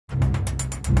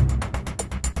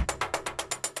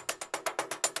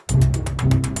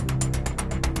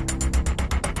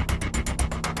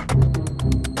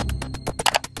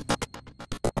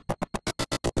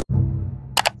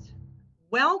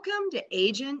to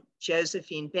Agent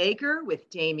Josephine Baker with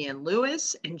Damien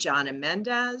Lewis and Jonna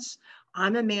Mendez.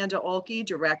 I'm Amanda Olkey,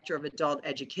 Director of Adult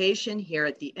Education here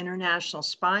at the International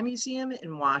Spy Museum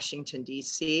in Washington,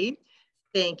 D.C.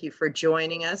 Thank you for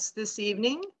joining us this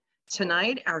evening.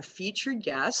 Tonight, our featured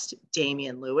guest,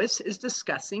 Damien Lewis, is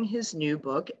discussing his new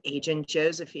book, Agent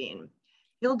Josephine.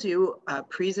 He'll do a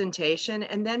presentation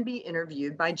and then be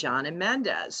interviewed by Jonna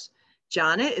Mendez.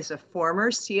 Jonna is a former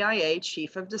CIA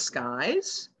Chief of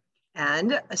Disguise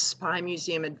and a Spy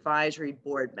Museum Advisory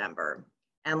Board member.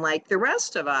 And like the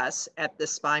rest of us at the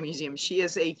Spy Museum, she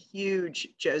is a huge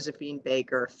Josephine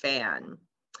Baker fan.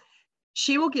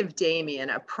 She will give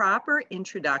Damien a proper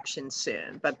introduction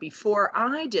soon, but before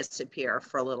I disappear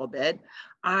for a little bit,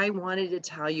 I wanted to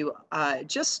tell you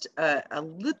just a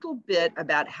little bit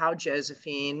about how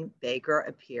Josephine Baker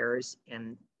appears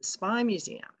in the Spy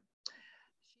Museum.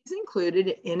 She's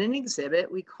included in an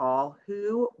exhibit we call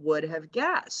Who Would Have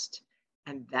Guessed?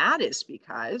 And that is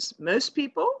because most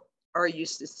people are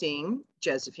used to seeing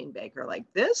Josephine Baker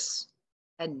like this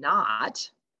and not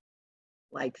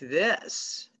like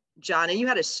this. Jonna, you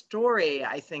had a story,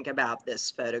 I think, about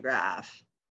this photograph.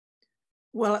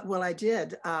 Well, I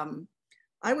did.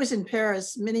 I was in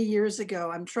Paris many years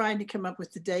ago. I'm trying to come up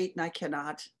with the date and I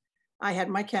cannot. I had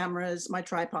my cameras, my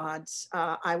tripods.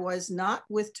 I was not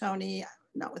with Tony,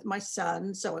 not with my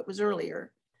son, so it was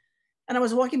earlier. And I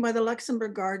was walking by the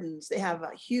Luxembourg Gardens. They have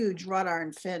a huge wrought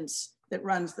iron fence that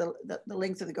runs the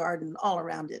length of the garden all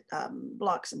around it,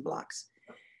 blocks and blocks.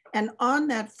 And on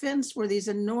that fence were these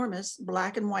enormous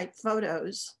black and white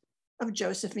photos of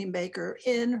Josephine Baker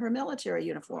in her military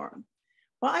uniform.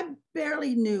 Well, I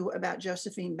barely knew about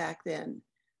Josephine back then,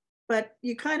 but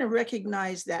you kind of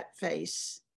recognize that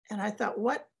face. And I thought,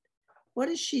 what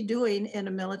is she doing in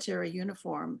a military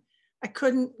uniform? I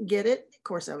couldn't get it. Of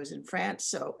course, I was in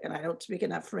France, and I don't speak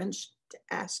enough French to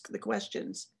ask the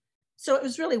questions. So it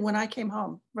was really when I came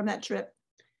home from that trip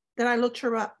that I looked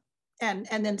her up and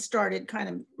then started kind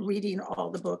of reading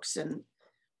all the books. And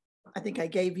I think I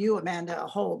gave you, Amanda, a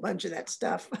whole bunch of that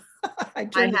stuff. I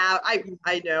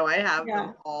know I have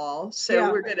them all.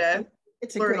 So we're gonna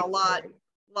learn a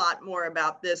lot more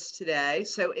about this today.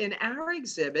 So in our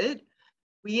exhibit,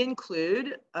 we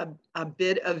include a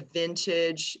bit of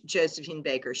vintage Josephine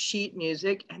Baker sheet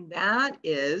music, and that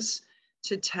is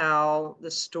to tell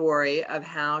the story of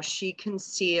how she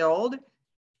concealed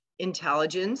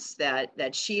intelligence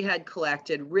that she had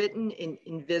collected, written in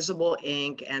invisible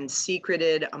ink and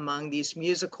secreted among these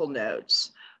musical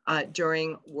notes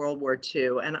during World War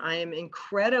II. And I am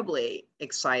incredibly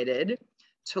excited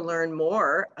to learn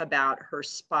more about her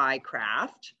spy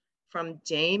craft from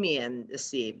Damien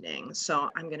this evening. So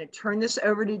I'm going to turn this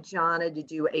over to Jonna to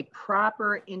do a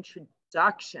proper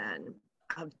introduction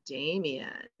of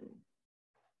Damien.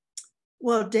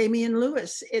 Well, Damien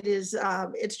Lewis,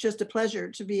 it's just a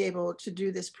pleasure to be able to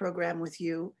do this program with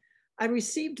you. I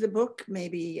received the book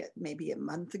maybe a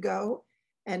month ago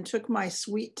and took my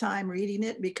sweet time reading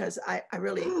it because I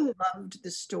really loved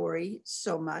the story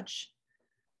so much.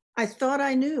 I thought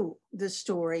I knew the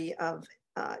story of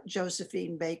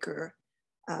Josephine Baker.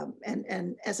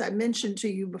 And as I mentioned to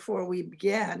you before we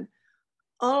began,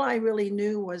 all I really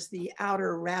knew was the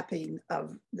outer wrapping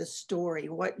of the story.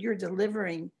 What you're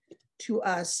delivering to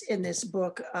us in this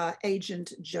book,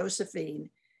 Agent Josephine,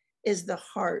 is the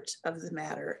heart of the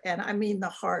matter. And I mean the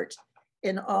heart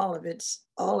in all of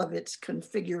its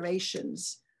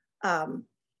configurations.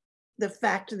 The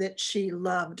fact that she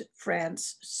loved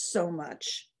France so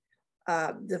much,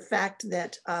 the fact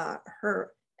that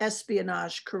her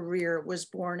espionage career was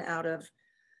born out of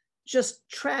just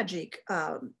tragic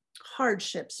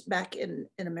hardships back in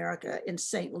America, in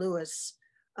St. Louis,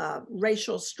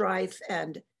 racial strife,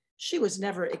 and she was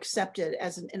never accepted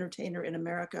as an entertainer in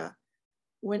America.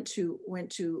 Went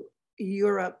to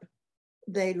Europe,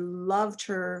 they loved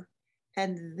her,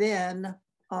 and then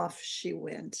off she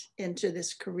went into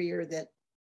this career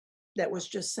that was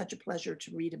just such a pleasure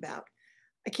to read about.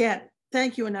 I can't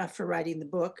thank you enough for writing the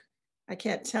book. I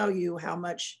can't tell you how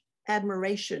much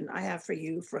admiration I have for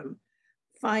you from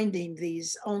finding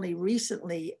these only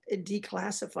recently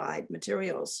declassified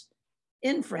materials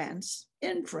in France,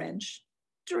 in French,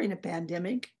 during a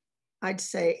pandemic. I'd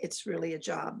say it's really a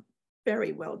job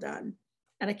very well done.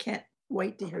 And I can't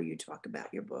wait to hear you talk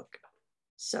about your book.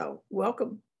 So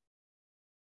welcome.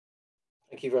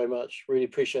 Thank you very much. Really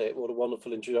appreciate it. What a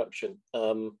wonderful introduction.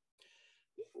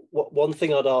 One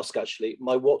thing I'd ask, actually,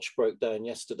 my watch broke down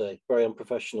yesterday, very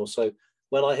unprofessional. So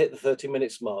when I hit the 30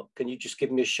 minutes mark, can you just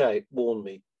give me a shout, warn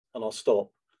me, and I'll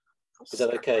stop? Is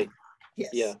that okay?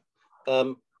 Yes. Yeah.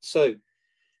 So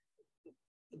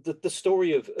the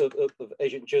story of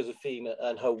Agent Josephine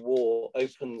and her war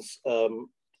opens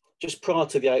just prior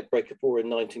to the outbreak of war in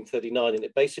 1939. And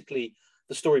it basically,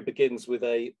 the story begins with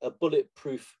a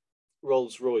bulletproof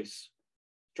Rolls-Royce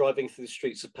driving through the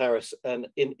streets of Paris. And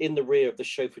in the rear of the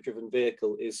chauffeur-driven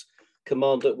vehicle is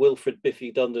Commander Wilfred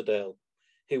Biffy Dunderdale,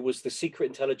 who was the Secret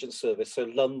Intelligence Service, so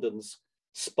London's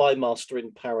spy master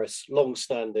in Paris,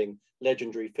 long-standing,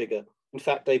 legendary figure. In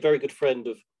fact, a very good friend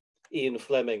of Ian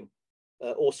Fleming,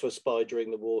 also a spy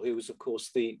during the war, who was, of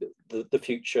course, the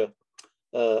future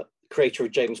creator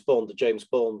of James Bond, the James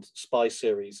Bond spy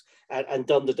series. And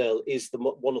Dunderdale is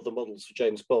one of the models for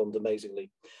James Bond, amazingly.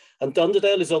 And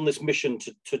Dunderdale is on this mission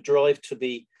to drive to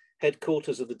the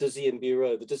headquarters of the Deuxième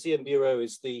Bureau. The Deuxième Bureau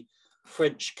is the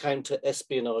French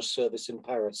counter-espionage service in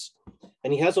Paris.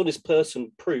 And he has on his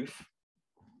person proof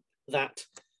that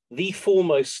the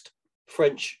foremost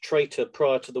French traitor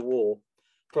prior to the war,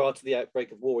 prior to the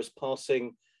outbreak of war, is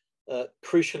passing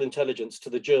crucial intelligence to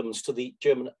the Germans, to the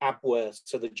German Abwehr,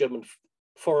 so the German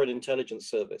Foreign Intelligence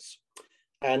Service.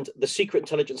 And the Secret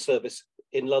Intelligence Service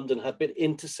in London have been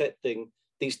intercepting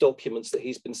these documents that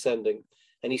he's been sending.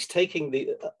 And he's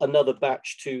taking another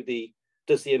batch to the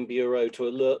Deuxième Bureau to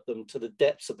alert them to the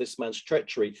depths of this man's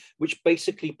treachery, which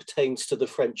basically pertains to the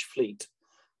French fleet.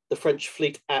 The French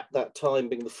fleet at that time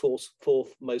being the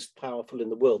fourth most powerful in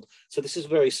the world. So this is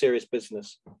very serious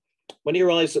business. When he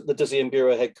arrives at the Deuxième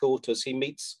Bureau headquarters, he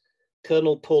meets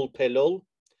Colonel Paul Pellol,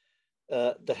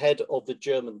 the head of the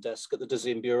German desk at the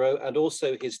Deuxième Bureau, and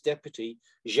also his deputy,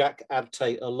 Jacques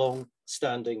Abte, a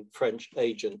long-standing French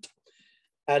agent.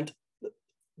 And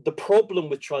the problem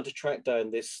with trying to track down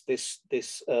this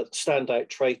standout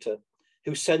traitor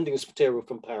who's sending us material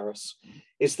from Paris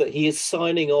is that he is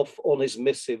signing off on his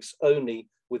missives only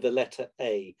with the letter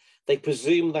A. They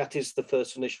presume that is the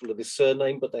first initial of his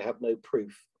surname, but they have no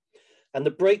proof. And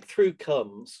the breakthrough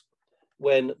comes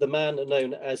when the man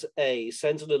known as A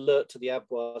sends an alert to the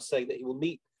Abwehr saying that he will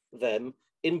meet them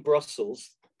in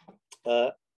Brussels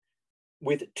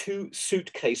with two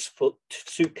suitcases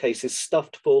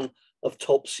stuffed full of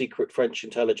top secret French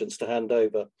intelligence to hand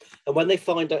over. And when they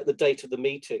find out the date of the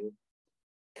meeting,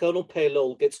 Colonel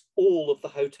Pellol gets all of the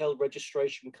hotel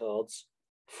registration cards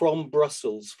from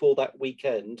Brussels for that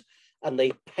weekend, and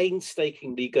they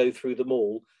painstakingly go through them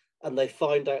all, and they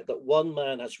find out that one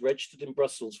man has registered in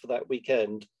Brussels for that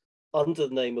weekend under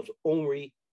the name of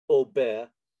Henri Aubert,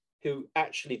 who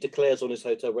actually declares on his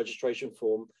hotel registration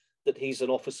form that he's an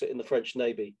officer in the French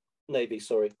Navy.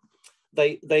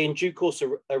 They in due course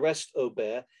arrest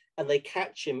Aubert, and they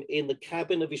catch him in the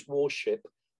cabin of his warship,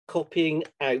 copying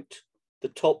out the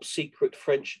top secret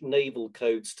French naval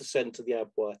codes to send to the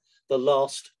Abwehr, the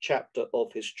last chapter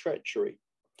of his treachery.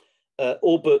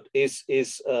 Aubert is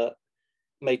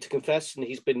made to confess, and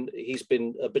he's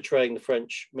been betraying the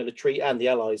French military and the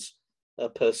Allies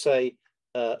per se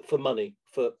for money,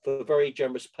 for very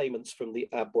generous payments from the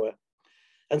Abwehr.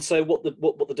 And so what the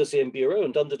Deuxième Bureau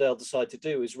and Dunderdale decide to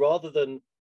do is, rather than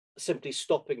simply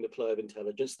stopping the flow of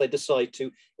intelligence, they decide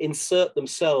to insert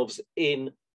themselves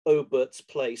in Aubert's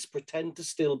place, pretend to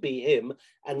still be him,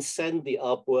 and send the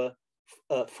Abwehr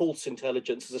false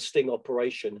intelligence as a sting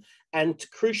operation, and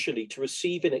crucially to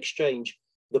receive in exchange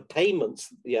the payments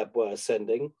that the Abwehr are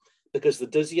sending, because the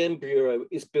Deuxième Bureau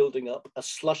is building up a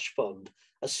slush fund,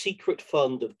 a secret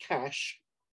fund of cash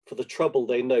for the trouble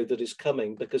they know that is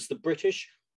coming, because the British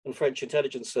and French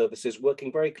intelligence services,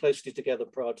 working very closely together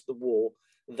prior to the war,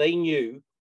 they knew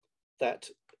that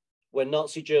when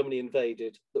Nazi Germany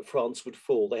invaded, that France would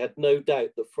fall. They had no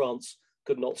doubt that France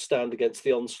could not stand against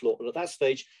the onslaught. And at that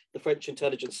stage, the French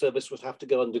intelligence service would have to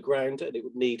go underground, and it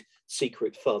would need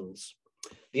secret funds.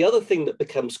 The other thing that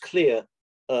becomes clear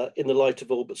in the light of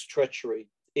Aubert's treachery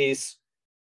is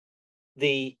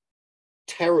the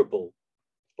terrible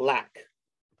lack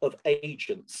of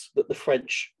agents that the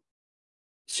French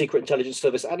Secret Intelligence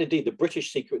Service and indeed the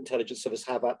British Secret Intelligence Service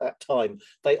have at that time.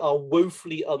 They are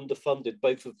woefully underfunded,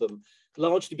 both of them,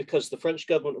 largely because the French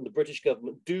government and the British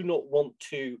government do not want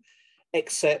to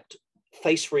accept,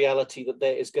 face reality that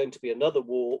there is going to be another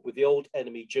war with the old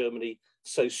enemy Germany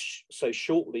so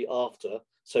shortly after,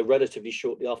 so relatively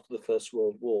shortly after the First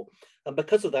World War. And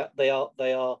because of that, they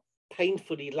are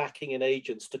painfully lacking in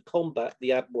agents to combat the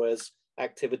Abwehr's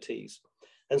activities.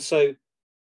 And so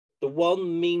the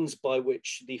one means by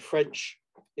which the French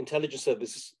intelligence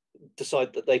services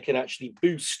decide that they can actually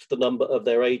boost the number of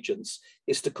their agents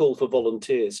is to call for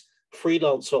volunteers,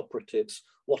 freelance operatives,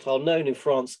 what are known in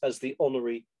France as the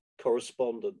honorary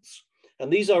correspondents.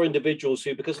 And these are individuals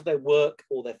who, because of their work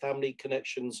or their family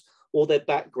connections or their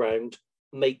background,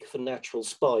 make for natural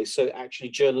spies. So actually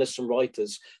journalists and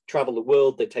writers travel the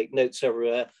world, they take notes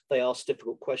everywhere, they ask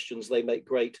difficult questions, they make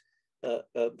great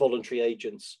voluntary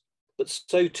agents. But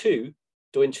so too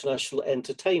do international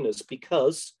entertainers,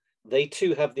 because they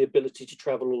too have the ability to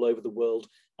travel all over the world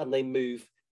and they move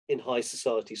in high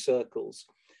society circles.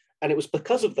 And it was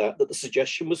because of that that the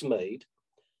suggestion was made,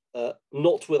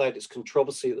 not without its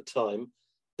controversy at the time,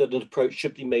 that an approach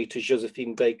should be made to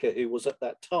Josephine Baker, who was at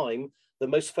that time the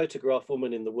most photographed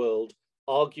woman in the world,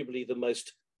 arguably the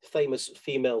most famous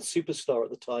female superstar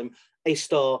at the time, a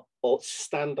star or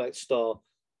standout star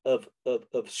of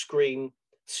screen,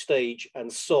 stage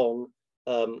and song,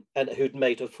 and who'd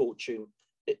made her fortune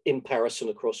in Paris and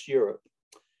across Europe.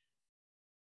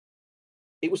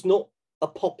 It was not a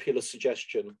popular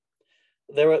suggestion.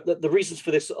 There are the reasons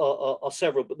for this are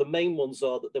several, but the main ones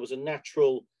are that there was a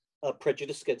natural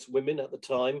prejudice against women at the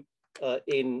time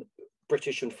in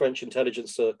British and French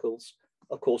intelligence circles.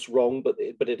 Of course, wrong, but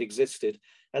it existed.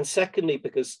 And secondly,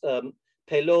 because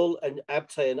Pelol and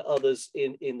Abte and others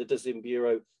in the Deuxième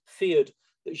Bureau feared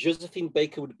that Josephine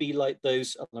Baker would be like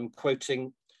those, and I'm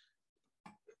quoting,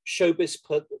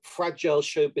 fragile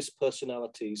showbiz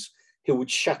personalities who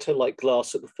would shatter like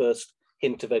glass at the first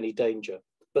hint of any danger.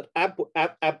 But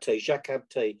Abte, Jacques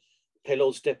Abte,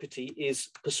 Pelol's deputy, is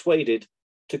persuaded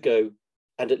to go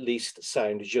and at least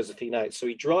sound Josephine out. So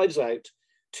he drives out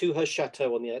to her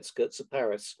chateau on the outskirts of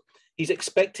Paris. He's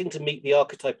expecting to meet the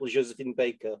archetypal Josephine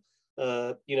Baker,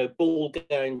 ball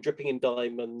gown dripping in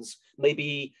diamonds,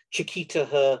 maybe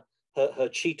Chiquita, her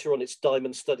cheetah on its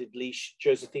diamond-studded leash.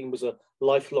 Josephine was a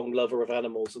lifelong lover of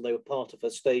animals and they were part of her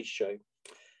stage show.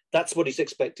 That's what he's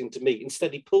expecting to meet.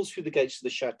 Instead, he pulls through the gates of the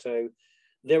chateau.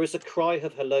 There is a cry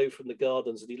of hello from the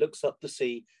gardens, and he looks up to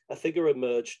see a figure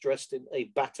emerge dressed in a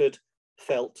battered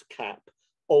felt cap,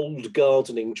 old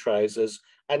gardening trousers,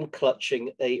 and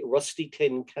clutching a rusty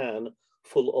tin can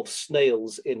full of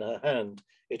snails in her hand.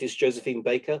 It is Josephine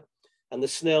Baker, and the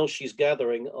snails she's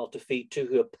gathering are to feed to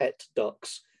her pet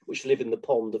ducks, which live in the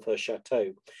pond of her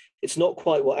chateau. It's not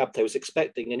quite what Abte was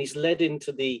expecting, and he's led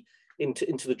into the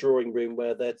drawing room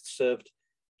where they're served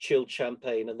chilled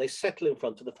champagne, and they settle in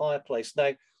front of the fireplace.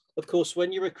 Now, of course,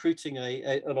 when you're recruiting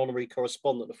an honorary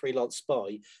correspondent, a freelance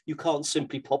spy, you can't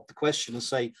simply pop the question and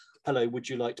say, hello, would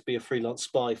you like to be a freelance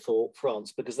spy for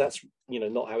France? Because that's,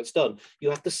 not how it's done. You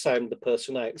have to sound the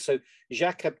person out. So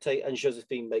Jacques Abte and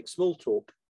Josephine make small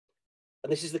talk.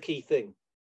 And this is the key thing.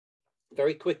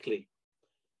 Very quickly,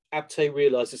 Abte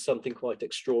realizes something quite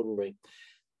extraordinary.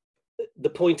 The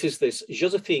point is this: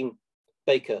 Josephine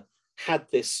Baker had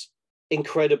this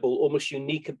incredible, almost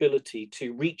unique ability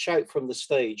to reach out from the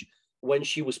stage when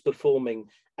she was performing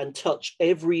and touch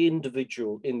every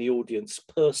individual in the audience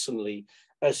personally,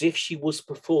 as if she was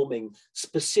performing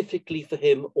specifically for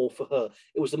him or for her.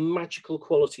 It was a magical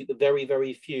quality that very,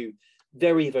 very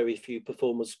few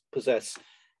performers possess.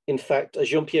 In fact,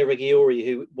 Jean-Pierre Reggiori,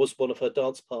 who was one of her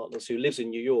dance partners, who lives in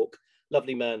New York,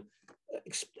 lovely man,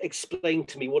 explained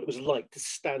to me what it was like to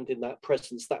stand in that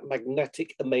presence, that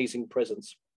magnetic, amazing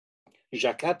presence.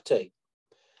 Jacques Abte,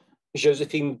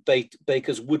 Josephine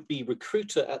Baker's would-be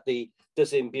recruiter at the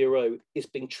Deuxième Bureau, is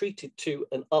being treated to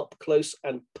an up-close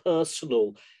and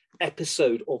personal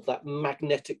episode of that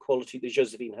magnetic quality that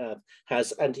Josephine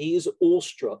has, and he is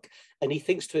awestruck, and he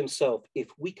thinks to himself, if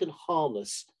we can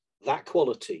harness that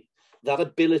quality, that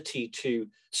ability to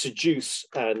seduce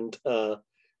and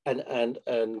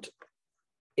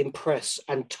impress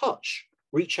and touch,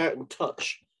 reach out and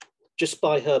touch, just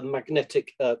by her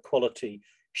magnetic quality,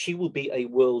 she will be a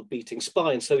world-beating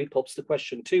spy. And so he pops the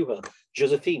question to her,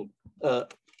 Josephine,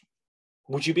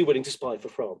 would you be willing to spy for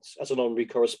France as an honorary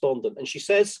correspondent? And she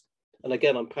says, and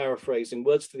again, I'm paraphrasing,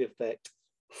 words to the effect,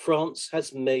 France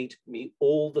has made me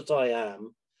all that I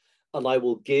am, and I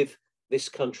will give this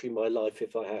country my life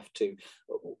if I have to.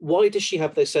 Why does she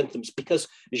have those sentiments? Because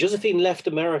Josephine left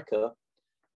America,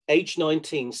 age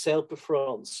 19, sailed for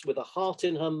France with a heart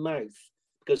in her mouth,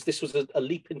 because this was a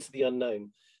leap into the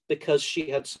unknown, because she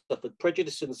had suffered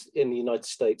prejudice in the United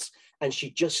States, and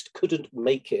she just couldn't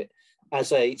make it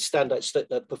as a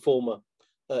standout performer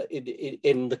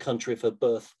in the country of her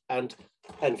birth. And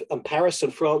Paris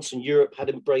and France and Europe had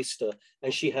embraced her,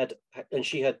 and she had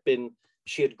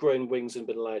grown wings and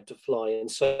been allowed to fly.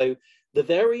 And so the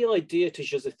very idea to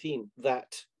Josephine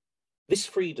that this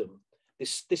freedom,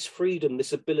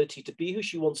 this ability to be who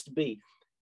she wants to be,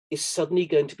 is suddenly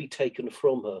going to be taken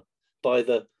from her by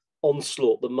the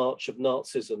onslaught, the march of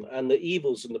Nazism and the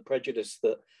evils and the prejudice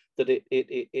that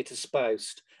it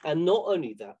espoused. And not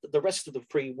only that, but the rest of the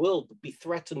free world would be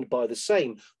threatened by the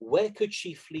same. Where could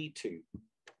she flee to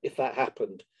if that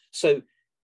happened? So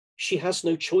she has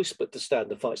no choice but to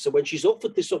stand and fight. So when she's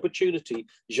offered this opportunity,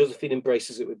 Josephine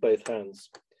embraces it with both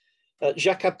hands.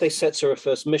 Jacques Abte sets her a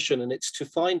first mission, and it's to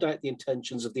find out the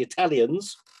intentions of the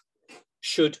Italians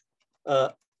should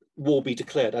war be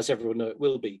declared, as everyone knows it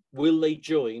will be. Will they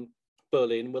join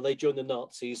Berlin? Will they join the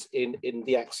Nazis in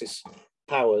the Axis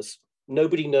powers?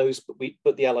 Nobody knows,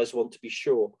 but the Allies want to be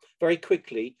sure. Very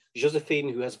quickly, Josephine,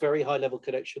 who has very high-level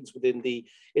connections within the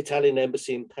Italian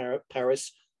embassy in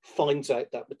Paris, finds out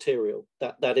that material,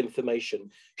 that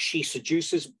information. She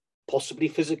seduces, possibly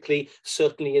physically,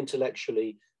 certainly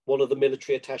intellectually, one of the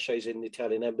military attaches in the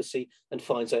Italian embassy and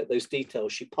finds out those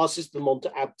details. She passes them on to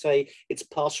Abte. It's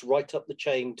passed right up the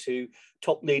chain to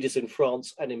top leaders in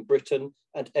France and in Britain,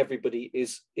 and everybody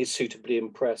is suitably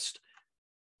impressed.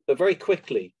 But very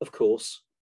quickly, of course,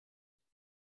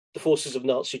 the forces of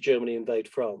Nazi Germany invade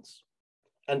France.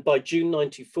 And by June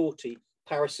 1940,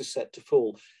 Paris is set to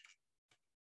fall.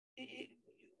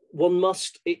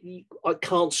 I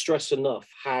can't stress enough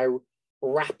how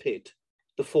rapid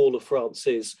the fall of France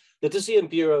is. The Deuxième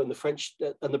Bureau and the French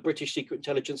and the British Secret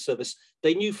Intelligence Service,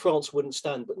 they knew France wouldn't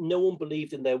stand, but no one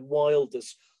believed in their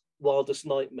wildest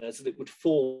nightmares that it would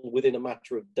fall within a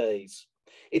matter of days.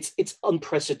 It's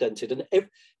unprecedented, and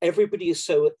everybody is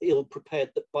so ill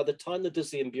prepared that by the time the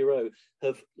Deuxième Bureau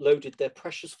have loaded their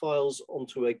precious files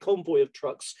onto a convoy of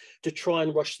trucks to try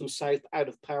and rush them south out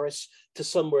of Paris to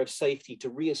somewhere of safety to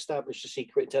re-establish the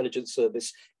Secret Intelligence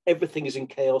Service, everything is in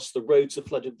chaos. The roads are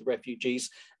flooded with refugees,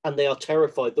 and they are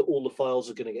terrified that all the files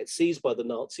are going to get seized by the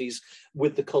Nazis,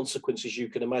 with the consequences you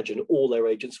can imagine. All their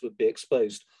agents would be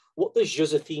exposed. What does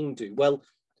Josephine do? Well,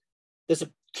 there's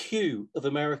a queue of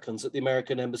Americans at the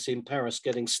American embassy in Paris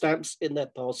getting stamps in their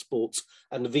passports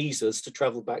and visas to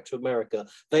travel back to America.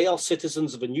 They are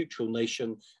citizens of a neutral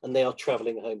nation, and they are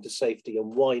traveling home to safety.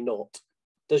 And why not?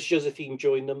 Does Josephine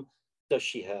join them? Does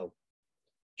she? How?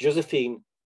 Josephine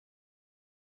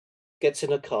gets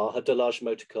in a car, her Delage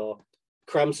motor car,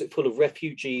 crams it full of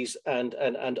refugees and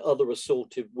other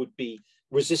assorted would-be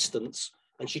resistance,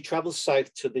 and she travels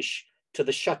south to the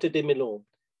Château de Milon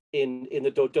in the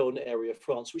Dordogne area of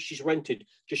France, which she's rented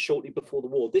just shortly before the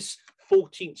war. This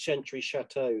 14th century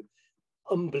chateau,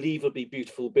 unbelievably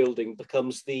beautiful building,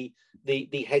 becomes the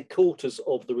headquarters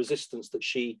of the resistance that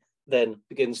she then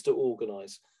begins to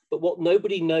organize. But what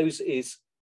nobody knows is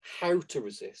how to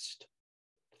resist,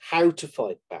 how to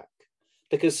fight back,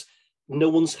 because no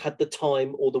one's had the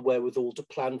time or the wherewithal to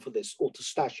plan for this, or to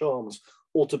stash arms,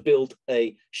 or to build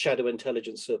a shadow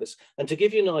intelligence service. And to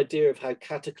give you an idea of how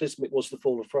cataclysmic was the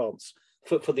fall of France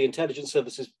for the intelligence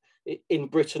services in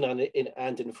Britain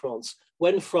and in France,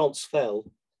 when France fell,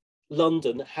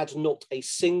 London had not a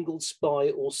single spy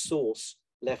or source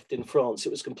left in France.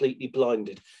 It was completely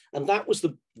blinded. And that was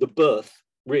the birth,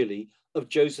 really, of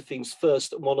Josephine's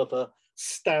first and one of her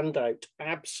standout,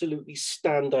 absolutely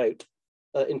standout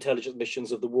intelligence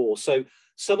missions of the war. So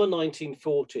summer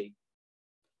 1940,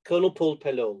 Colonel Paul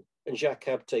Pellol and Jacques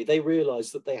Abte, they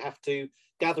realize that they have to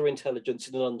gather intelligence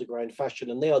in an underground fashion,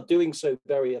 and they are doing so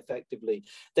very effectively.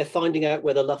 They're finding out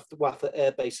where the Luftwaffe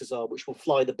air bases are, which will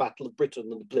fly the Battle of Britain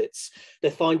and the Blitz.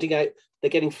 They're finding out, they're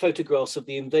getting photographs of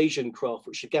the invasion craft,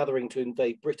 which are gathering to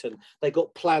invade Britain. They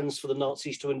got plans for the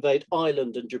Nazis to invade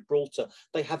Ireland and Gibraltar.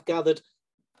 They have gathered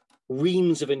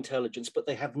reams of intelligence, but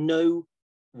they have no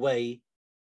way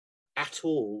at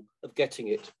all of getting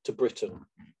it to Britain.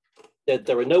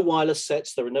 There are no wireless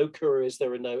sets, there are no couriers,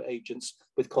 there are no agents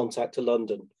with contact to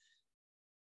London.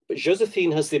 But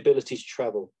Josephine has the ability to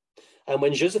travel. And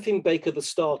when Josephine Baker, the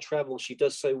star, travels, she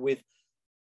does so with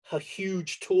her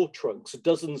huge tour trunks,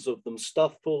 dozens of them,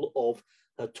 stuffed full of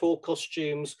her tour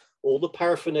costumes, all the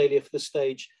paraphernalia for the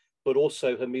stage, but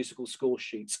also her musical score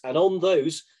sheets. And on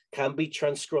those can be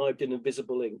transcribed in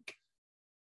invisible ink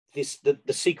the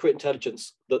secret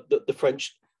intelligence that the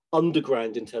French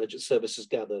underground intelligence service has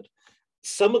gathered.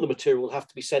 Some of the material will have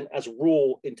to be sent as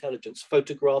raw intelligence,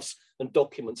 photographs and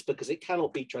documents, because it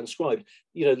cannot be transcribed.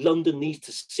 You know, London needs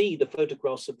to see the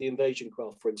photographs of the invasion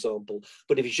craft, for example.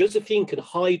 But if Josephine can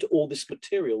hide all this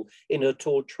material in her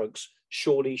tour trunks,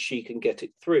 surely she can get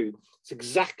it through. It's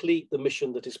exactly the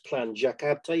mission that is planned. Jacques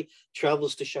Abte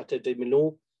travels to Château de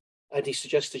Milon, and he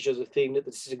suggests to Josephine that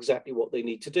this is exactly what they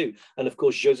need to do. And of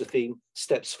course, Josephine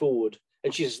steps forward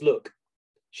and she says, look,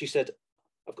 she said,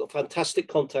 I've got fantastic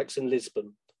contacts in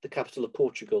Lisbon, the capital of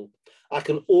Portugal. I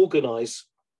can organize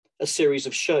a series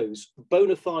of shows,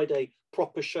 bona fide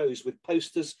proper shows with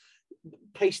posters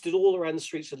pasted all around the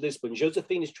streets of Lisbon.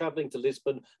 Josephine is traveling to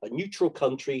Lisbon, a neutral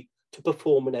country, to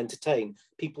perform and entertain.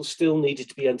 People still needed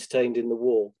to be entertained in the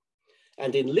war.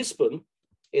 And in Lisbon,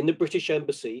 in the British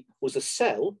embassy, was a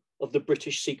cell of the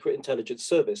British Secret Intelligence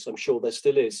Service. I'm sure there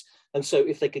still is. And so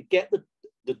if they could get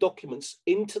the documents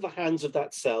into the hands of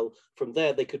that cell, from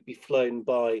there they could be flown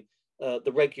by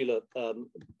the regular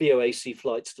BOAC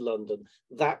flights to London.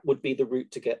 That would be the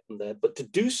route to get them there. But to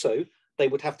do so, they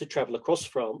would have to travel across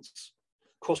France,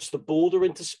 cross the border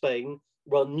into Spain,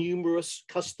 run numerous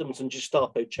customs and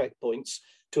Gestapo checkpoints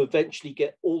to eventually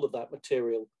get all of that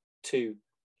material to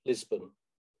Lisbon.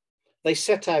 They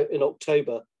set out in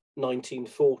October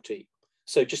 1940,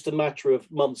 so just a matter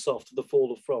of months after the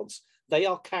fall of France. They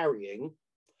are carrying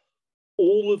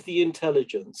all of the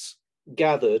intelligence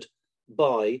gathered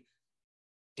by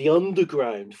the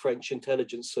underground French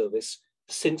intelligence service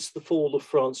since the fall of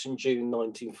France in June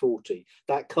 1940.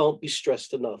 That can't be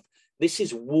stressed enough. This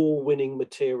is war-winning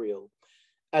material.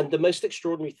 And the most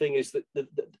extraordinary thing is that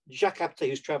Jacques Apte,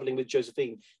 who's traveling with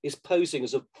Josephine, is posing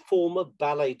as a former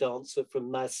ballet dancer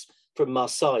from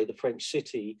Marseille, the French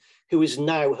city, who is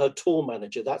now her tour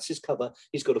manager. That's his cover.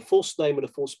 He's got a false name and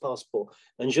a false passport.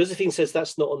 And Josephine says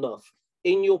that's not enough.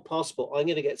 In your passport, I'm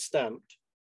going to get stamped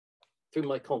through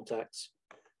my contacts,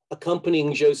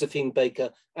 accompanying Josephine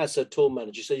Baker as her tour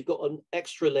manager. So you've got an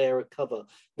extra layer of cover.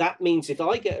 That means if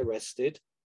I get arrested,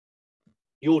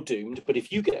 you're doomed. But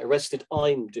if you get arrested,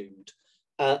 I'm doomed.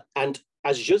 And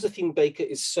as Josephine Baker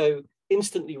is so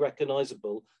instantly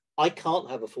recognizable, I can't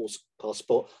have a false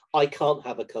passport. I can't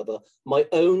have a cover. My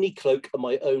only cloak and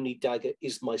my only dagger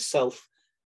is myself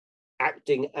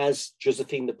acting as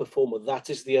Josephine the performer. That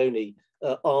is the only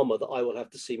armor that I will have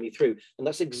to see me through. And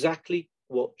that's exactly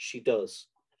what she does.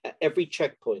 At every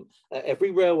checkpoint, at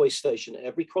every railway station, at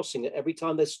every crossing, at every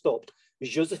time they're stopped,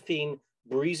 Josephine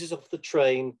breezes off the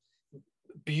train,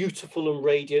 beautiful and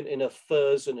radiant in her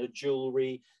furs and her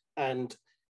jewelry, and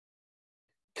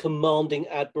commanding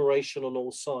admiration on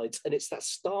all sides. And it's that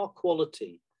star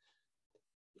quality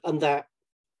and that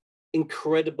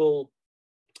incredible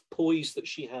poise that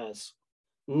she has,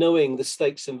 knowing the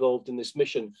stakes involved in this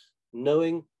mission,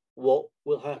 knowing what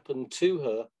will happen to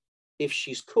her if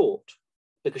she's caught,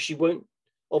 because she won't,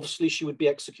 obviously she would be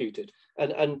executed.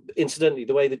 And incidentally,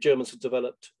 the way the Germans had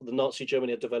developed, the Nazi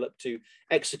Germany had developed to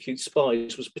execute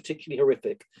spies was particularly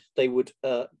horrific. They would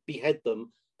behead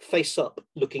them face up,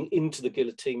 looking into the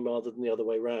guillotine rather than the other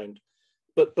way around.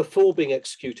 But before being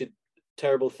executed,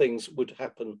 terrible things would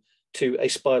happen to a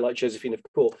spy like Josephine of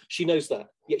course. She knows that,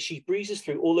 yet she breezes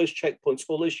through all those checkpoints,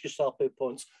 all those Gestapo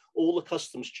points, all the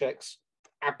customs checks,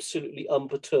 absolutely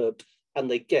unperturbed,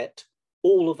 and they get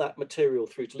all of that material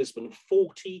through to Lisbon.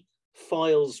 40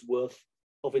 files worth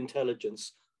of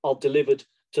intelligence are delivered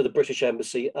to the British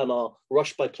Embassy and are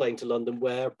rushed by plane to London,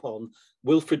 whereupon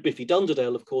Wilfred Biffy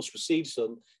Dunderdale, of course, receives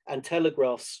them and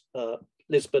telegraphs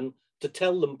Lisbon to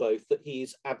tell them both that he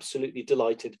is absolutely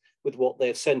delighted with what they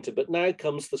have sent him. But now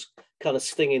comes this kind of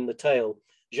sting in the tail.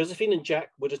 Josephine and Jack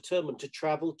were determined to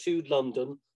travel to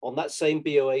London on that same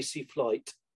BOAC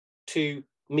flight to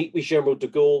meet with General de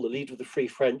Gaulle, the leader of the Free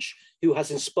French, who has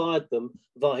inspired them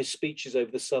via his speeches over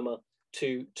the summer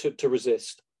to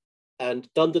resist. And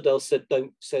Dunderdale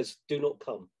says, do not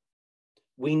come.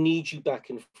 We need you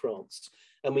back in France.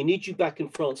 And we need you back in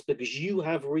France because you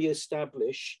have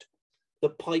re-established the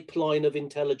pipeline of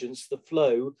intelligence, the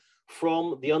flow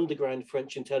from the underground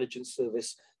French intelligence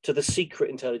service to the secret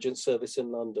intelligence service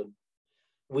in London.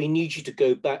 We need you to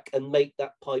go back and make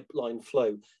that pipeline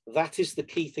flow. That is the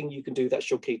key thing you can do.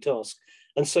 That's your key task.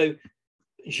 And so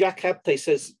Jacques Apte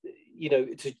says, you know,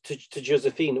 to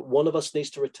Josephine, one of us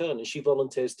needs to return, and she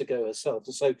volunteers to go herself.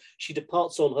 And so she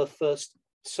departs on her first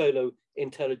solo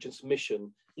intelligence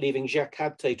mission, leaving Jacques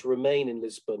Apte to remain in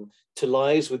Lisbon, to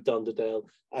liaise with Dunderdale,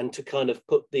 and to kind of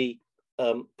put the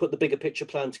bigger picture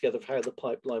plan together of how the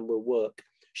pipeline will work.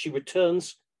 She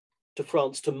returns to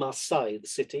France, to Marseille, the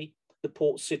city, the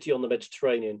port city on the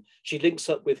Mediterranean. She links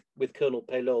up with Colonel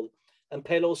Paylol, and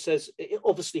Paylol says,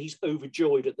 obviously he's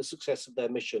overjoyed at the success of their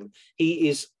mission. He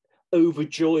is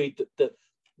overjoyed that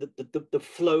the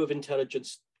flow of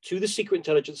intelligence to the secret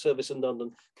intelligence service in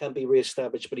London can be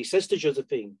re-established. But he says to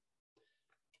Josephine,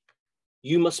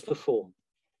 you must perform.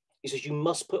 He says, you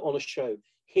must put on a show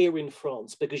here in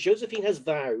France, because Josephine has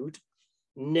vowed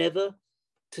never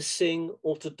to sing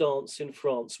or to dance in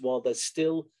France while there's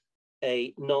still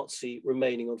a Nazi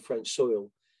remaining on French soil.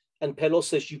 And Paylol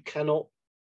says, you cannot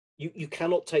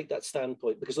take that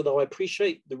standpoint, because although I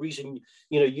appreciate the reason,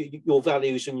 you know, your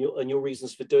values and your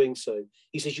reasons for doing so,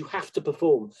 he says you have to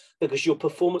perform, because your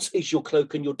performance is your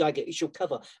cloak and your dagger is your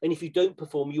cover. And if you don't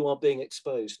perform, you are being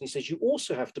exposed. And he says you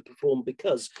also have to perform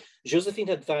because Josephine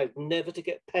had vowed never to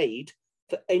get paid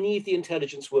for any of the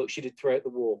intelligence work she did throughout the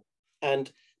war. And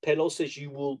Pelot says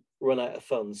you will run out of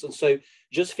funds. And so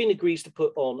Josephine agrees to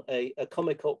put on a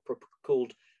comic opera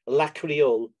called La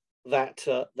Creole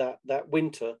that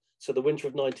winter, so the winter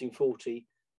of 1940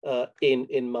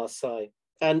 in Marseille.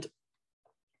 And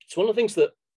it's one of the things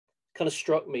that kind of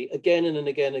struck me again and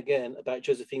again about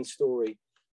Josephine's story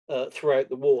throughout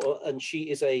the war. And she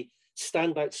is a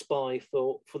standout spy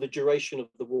for the duration of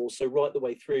the war, so right the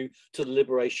way through to the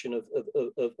liberation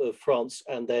of France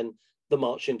and then the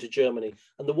march into Germany.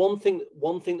 And the one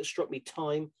thing that struck me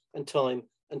time and time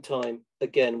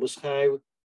again was how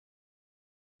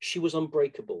she was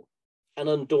unbreakable and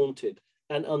undaunted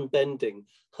and unbending.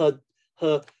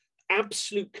 Her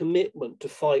absolute commitment to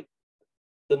fight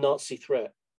the Nazi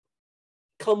threat,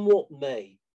 come what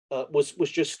may, was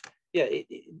just, yeah, it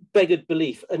beggared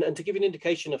belief. And to give you an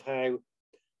indication of how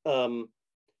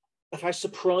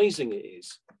surprising it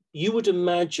is, you would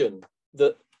imagine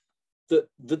that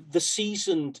the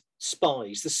seasoned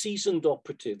spies, the seasoned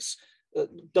operatives,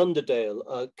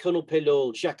 Dunderdale, Colonel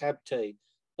Pelot, Jacques Abte,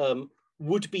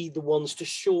 would be the ones to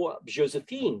shore up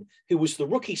Josephine, who was the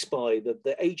rookie spy,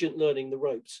 the agent learning the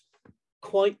ropes.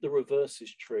 Quite the reverse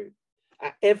is true.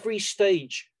 At every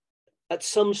stage, at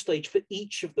some stage for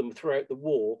each of them throughout the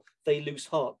war, they lose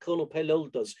heart. Colonel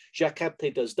Pelot does, Jacques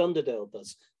Abte does, Dunderdale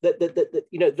does.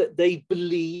 That they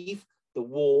believe the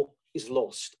war is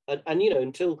lost. And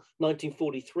until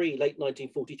 1943, late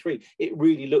 1943, it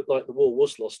really looked like the war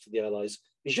was lost to the Allies.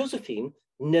 Josephine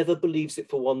never believes it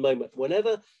for one moment.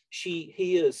 Whenever she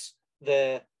hears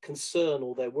their concern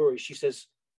or their worry, she says,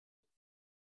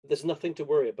 there's nothing to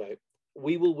worry about.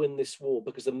 We will win this war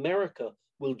because America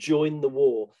will join the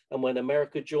war. And when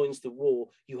America joins the war,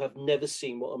 you have never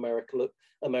seen what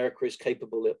America is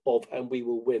capable of, and we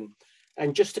will win.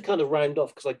 And just to kind of round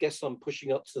off, because I guess I'm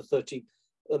pushing up to the 30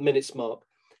 minutes mark,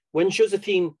 when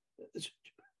Josephine,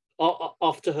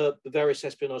 after her various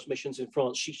espionage missions in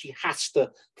France, she has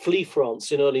to flee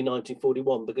France in early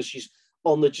 1941 because she's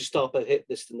on the Gestapo hit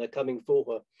list and they're coming for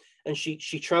her. And she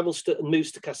travels to and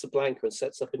moves to Casablanca and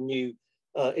sets up a new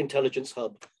intelligence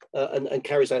hub and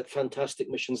carries out fantastic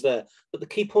missions there. But the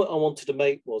key point I wanted to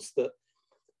make was that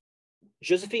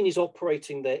Josephine is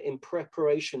operating there in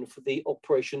preparation for the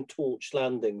Operation Torch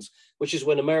landings, which is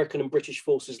when American and British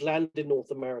forces land in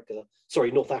North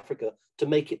Africa, to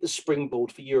make it the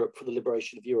springboard for Europe, for the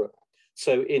liberation of Europe.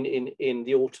 So in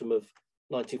the autumn of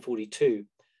 1942.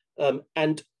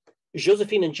 And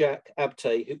Josephine and Jacques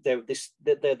Abte,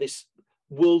 they're this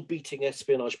world-beating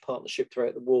espionage partnership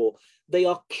throughout the war. They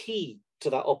are key to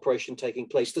that operation taking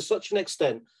place to such an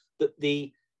extent that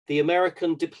the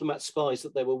American diplomat spies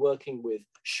that they were working with,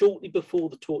 shortly before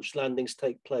the Torch landings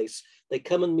take place, they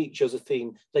come and meet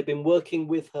Josephine. They've been working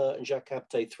with her and Jacques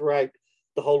Abte throughout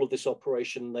the whole of this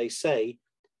operation. They say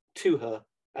to her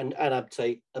and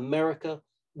Abte, America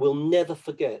will never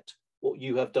forget what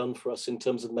you have done for us in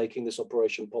terms of making this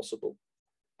operation possible.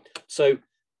 So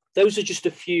those are just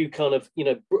a few kind of,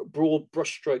 broad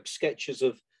brushstroke sketches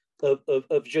of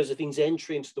Josephine's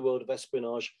entry into the world of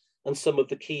espionage and some of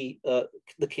the key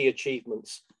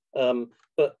achievements.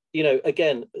 But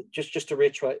again, just to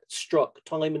reiterate, struck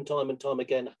time and time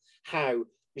again how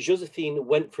Josephine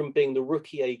went from being the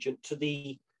rookie agent to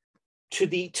the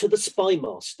spy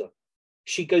master.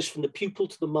 She goes from the pupil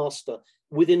to the master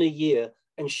within a year,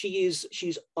 and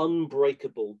she's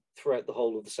unbreakable throughout the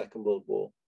whole of the Second World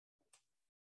War.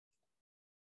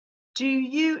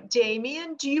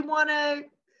 Damien, do you want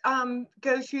to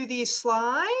go through these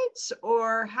slides,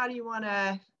 or how do you want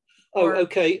to? Oh,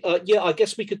 okay. Yeah, I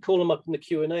guess we could call them up in the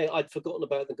Q&A. I'd forgotten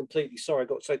about them completely. Sorry, I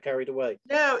got so carried away.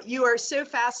 No, you are so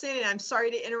fascinating. I'm sorry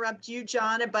to interrupt you,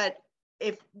 Jonna, but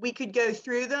if we could go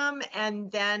through them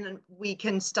and then we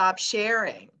can stop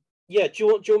sharing. Yeah, do you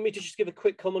want me to just give a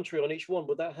quick commentary on each one?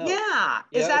 Would that help? Yeah.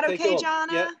 Is that okay,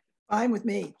 Jonna? Yeah. Fine with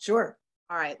me. Sure.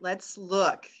 All right, let's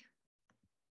look.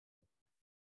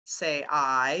 Say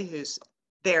I,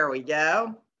 there we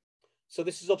go. So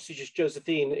this is obviously just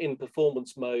Josephine in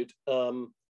performance mode.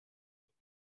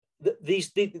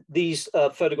 These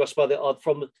photographs are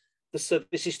from the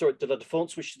Service Historique de la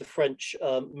Défense, which is the French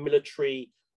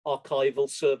military archival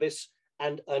service.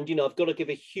 And I've got to give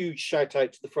a huge shout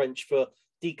out to the French for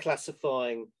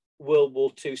declassifying World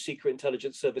War II Secret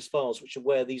Intelligence Service files, which are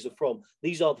where these are from.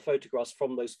 These are the photographs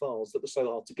from those files that were so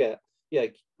hard to get. Yeah,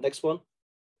 next one.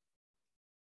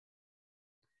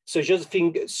 So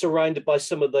Josephine gets surrounded by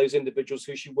some of those individuals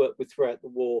who she worked with throughout the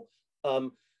war.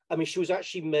 I mean, she was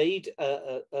actually made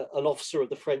an officer of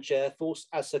the French Air Force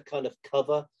as a kind of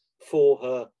cover for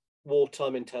her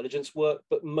wartime intelligence work,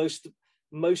 but most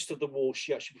of the war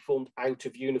she actually performed out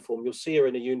of uniform. You'll see her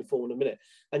in a uniform in a minute.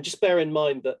 And just bear in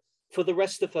mind that for the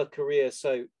rest of her career,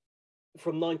 so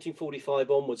from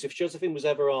 1945 onwards, if Josephine was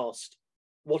ever asked,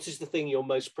 what is the thing you're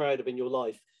most proud of in your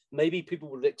life? Maybe people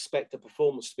would expect a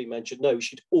performance to be mentioned. No,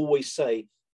 she'd always say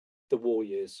the war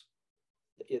years.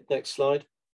 Next slide.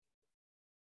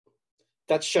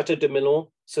 That's Chateau de Milan.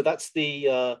 So that's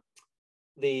the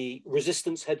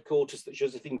resistance headquarters that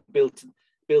Josephine built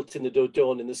in the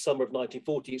Dordogne in the summer of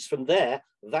 1940. It's from there,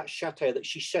 that chateau, that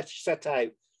she set out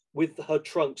with her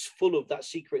trunks full of that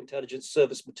secret intelligence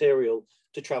service material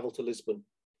to travel to Lisbon.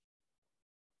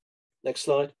 Next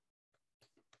slide.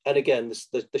 And again,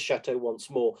 the chateau once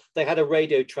more. They had a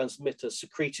radio transmitter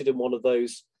secreted in one of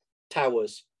those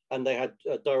towers, and they had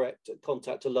direct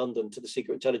contact to London, to the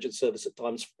Secret Intelligence Service at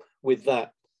times with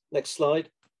that. Next slide.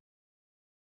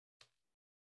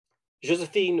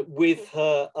 Josephine with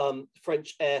her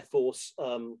French Air Force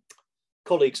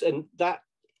colleagues, and that,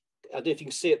 I don't know if you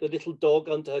can see it, the little dog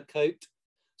under her coat.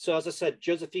 So as I said,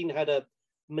 Josephine had a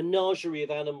menagerie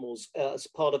of animals as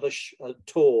part of a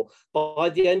tour. By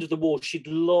the end of the war, she'd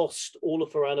lost all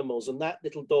of her animals, and that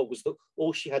little dog was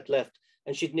all she had left,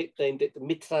 and she'd nicknamed it the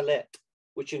mitraillette,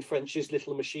 which in French is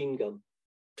little machine gun.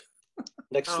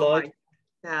 Next slide.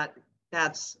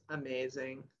 That's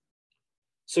amazing.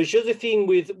 So Josephine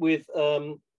with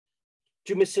Dumesnil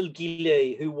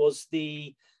Guillet, who was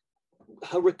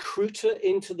her recruiter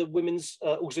into the Women's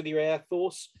Auxiliary Air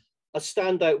Force, a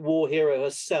standout war hero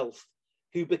herself,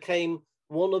 who became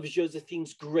one of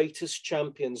Josephine's greatest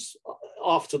champions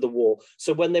after the war.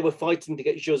 So when they were fighting to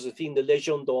get Josephine the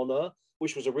Légion d'honneur,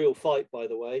 which was a real fight, by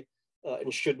the way,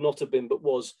 and should not have been, but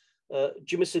was,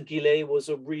 Dumesnil Guillet was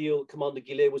Commander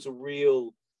Guillet was a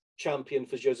real champion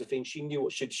for Josephine. She knew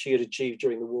what she had achieved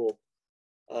during the war.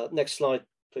 Next slide,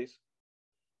 please.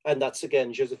 And that's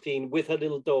again Josephine with her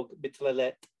little dog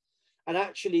Mitraillette. And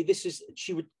actually, this is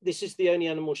the only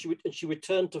animal she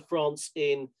returned to France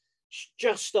in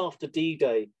just after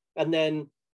D-Day, and then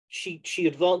she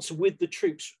advanced with the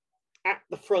troops at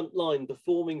the front line,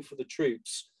 performing for the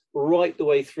troops right the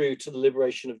way through to the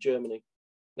liberation of Germany.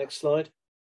 Next slide.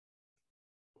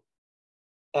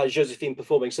 Josephine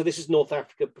performing. So this is North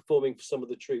Africa performing for some of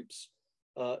the troops.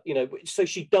 So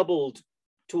she doubled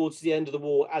towards the end of the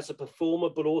war as a performer,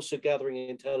 but also gathering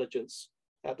intelligence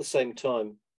at the same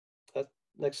time.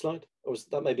 Next slide, or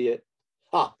that may be it.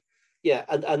 Yeah,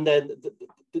 and then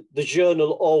the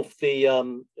journal of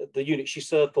the unit she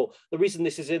served for. The reason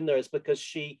this is in there is because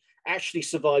she actually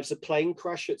survives a plane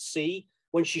crash at sea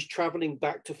when she's traveling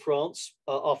back to France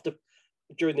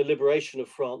during the liberation of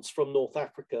France from North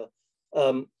Africa,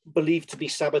 believed to be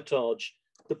sabotage.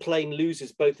 The plane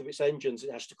loses both of its engines.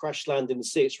 It has to crash land in the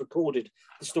sea. It's recorded.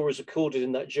 The story is recorded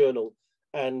in that journal,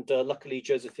 and luckily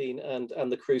Josephine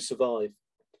and the crew survive.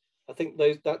 I think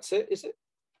that's it. Is it?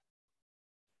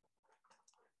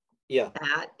 Yeah.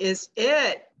 That is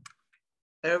it.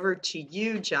 Over to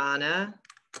you, Jonna.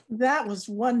 That was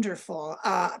wonderful.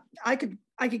 I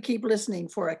could keep listening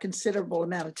for a considerable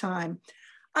amount of time.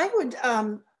 I would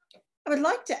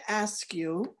like to ask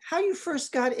you how you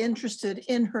first got interested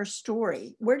in her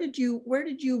story. Where did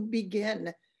you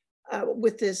begin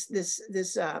with this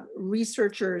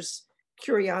researcher's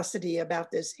curiosity about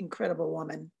this incredible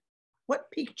woman? What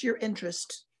piqued your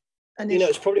interest initially?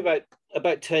 It's probably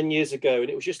about 10 years ago, and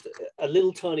it was just a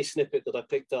little tiny snippet that I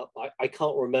picked up. I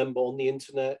can't remember, on the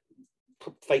internet,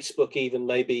 Facebook even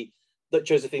maybe, that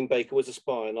Josephine Baker was a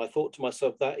spy. And I thought to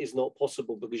myself, that is not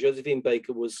possible, because Josephine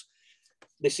Baker was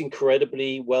this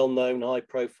incredibly well-known,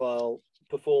 high-profile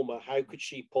performer. How could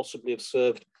she possibly have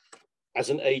served as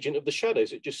an agent of the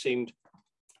shadows? It just seemed,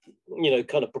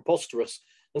 kind of preposterous.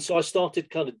 And so I started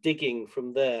kind of digging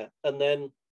from there. And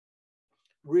then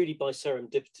really by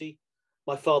serendipity,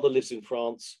 my father lives in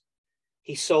France.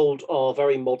 He sold our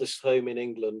very modest home in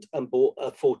England and bought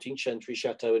a 14th century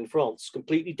chateau in France,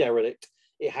 completely derelict.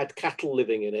 It had cattle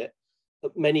living in it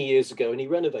many years ago, and he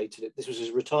renovated it. This was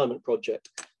his retirement project.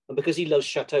 And because he loves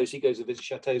chateaus, he goes to visit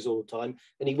chateaus all the time.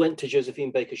 And he went to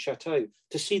Josephine Baker's chateau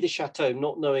to see the chateau,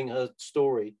 not knowing her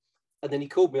story. And then he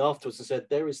called me afterwards and said,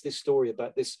 there is this story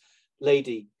about this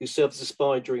lady who served as a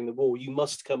spy during the war. You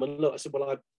must come and look. I said, well,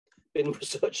 I've been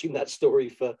researching that story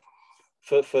for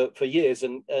years.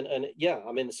 And yeah,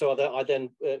 I mean, so I then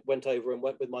went over and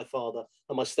went with my father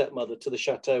and my stepmother to the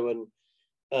chateau. And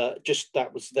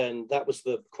that was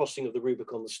the crossing of the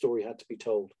Rubicon. The story had to be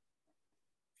told.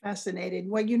 Fascinating.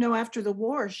 Well, after the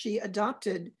war, she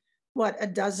adopted, a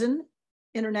dozen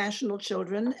international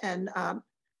children and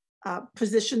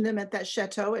positioned them at that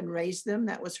chateau and raised them.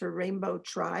 That was her rainbow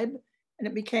tribe. And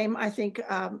it became, I think,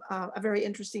 a very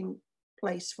interesting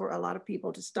place for a lot of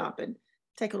people to stop and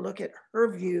take a look at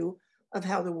her view of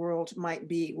how the world might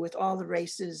be with all the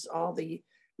races, all the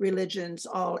religions,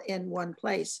 all in one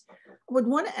place. I would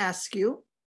want to ask you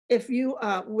if you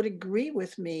would agree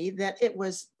with me that it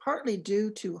was partly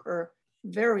due to her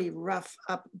very rough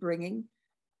upbringing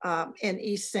in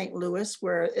East St. Louis,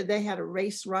 where they had a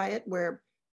race riot where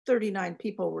 39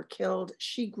 people were killed.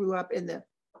 She grew up in the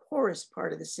poorest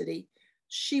part of the city.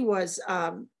 She was,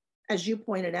 as you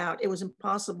pointed out, it was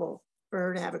impossible for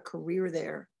her to have a career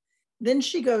there. Then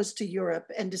she goes to Europe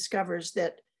and discovers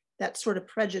that that sort of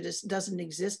prejudice doesn't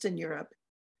exist in Europe.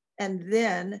 And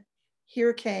then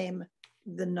here came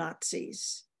the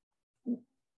Nazis,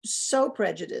 so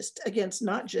prejudiced against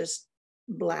not just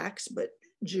Blacks, but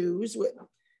Jews.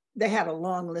 They had a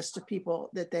long list of people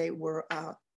that they were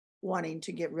wanting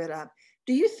to get rid of.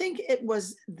 Do you think it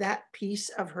was that piece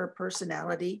of her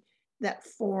personality that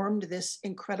formed this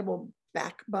incredible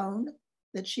backbone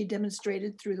that she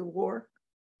demonstrated through the war?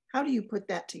 How do you put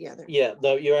that together? Yeah,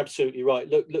 no, you're absolutely right.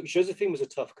 Look, Josephine was a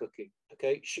tough cookie.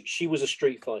 Okay, she was a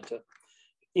street fighter.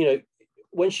 You know,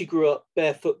 when she grew up,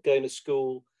 barefoot going to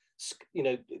school, you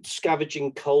know,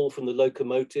 scavenging coal from the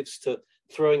locomotives to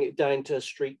throwing it down to a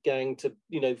street gang to,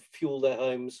 you know, fuel their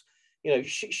homes. You know,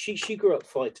 she grew up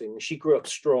fighting. She grew up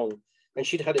strong, and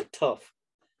she'd had it tough.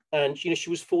 And, you know, she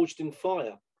was forged in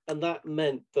fire. And that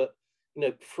meant that, you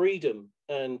know, freedom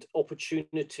and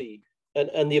opportunity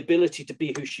and the ability to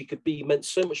be who she could be meant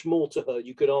so much more to her,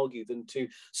 you could argue, than to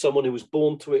someone who was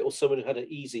born to it or someone who had it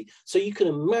easy. So you can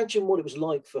imagine what it was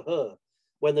like for her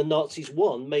when the Nazis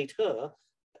won, made her,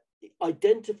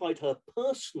 identified her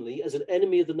personally as an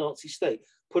enemy of the Nazi state,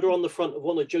 put her on the front of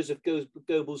one of Joseph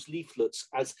Goebbels' leaflets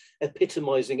as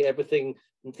epitomizing everything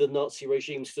the Nazi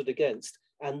regime stood against,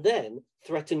 and then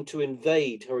threatened to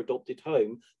invade her adopted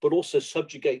home, but also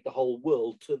subjugate the whole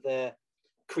world to their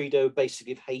credo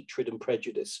basically of hatred and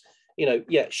prejudice. You know,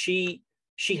 yeah, she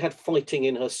had fighting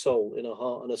in her soul, in her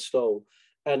heart and her soul.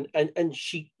 And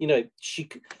she, you know,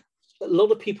 a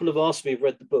lot of people have asked me, have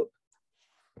read the book,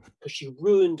 because she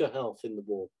ruined her health in the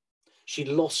war. She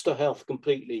lost her health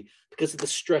completely because of the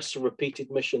stress of repeated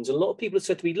missions. And a lot of people have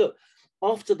said to me, look,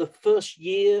 after the first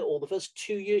year or the first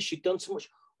 2 years, she'd done so much.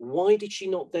 Why did she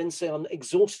not then say, I'm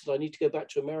exhausted, I need to go back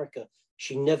to America?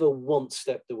 She never once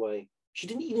stepped away. She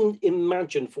didn't even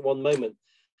imagine for one moment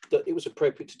that it was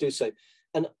appropriate to do so.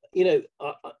 And, you know,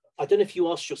 I don't know if you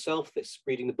asked yourself this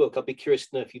reading the book. I'd be curious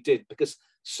to know if you did, because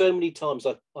so many times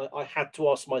I had to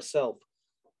ask myself,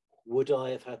 would I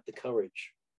have had the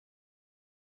courage?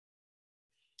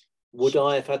 Would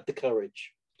I have had the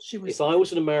courage? If I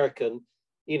was an American,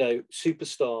 you know,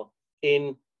 superstar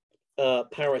in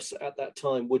Paris at that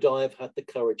time, would I have had the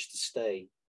courage to stay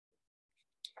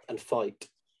and fight?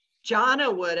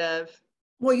 Jonna would have.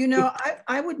 Well, you know,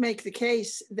 I would make the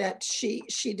case that she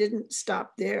didn't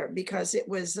stop there, because it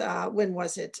was, when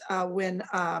was it? When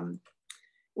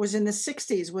was in the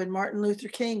 60s, when Martin Luther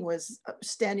King was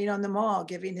standing on the mall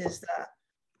giving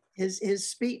his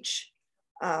speech.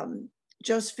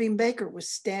 Josephine Baker was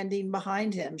standing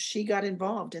behind him. She got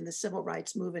involved in the civil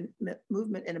rights movement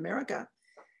in America.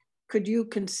 Could you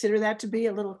consider that to be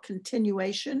a little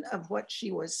continuation of what she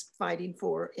was fighting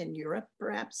for in Europe,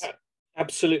 perhaps?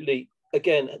 Absolutely.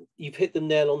 Again, you've hit the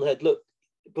nail on the head. Look,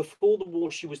 before the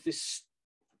war, she was this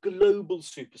global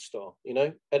superstar, you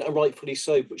know, and rightfully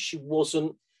so, but she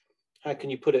wasn't, how can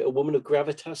you put it, a woman of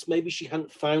gravitas. Maybe she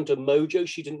hadn't found her mojo.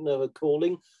 She didn't know her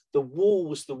calling. The war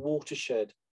was the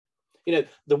watershed. You know,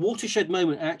 the watershed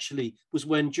moment actually was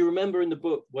when, do you remember in the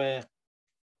book where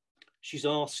she's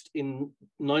asked in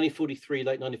 1943,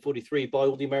 late 1943, by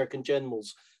all the American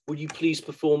generals, would you please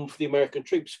perform for the American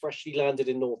troops freshly landed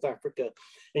in North Africa?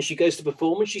 And she goes to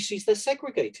perform and she sees they're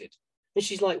segregated. And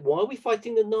she's like, why are we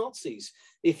fighting the Nazis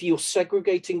if you're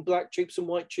segregating black troops and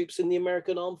white troops in the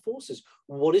American armed forces?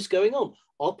 What is going on?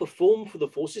 I'll perform for the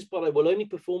forces, but I will only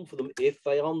perform for them if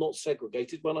they are not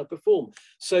segregated when I perform.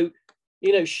 So,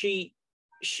 you know,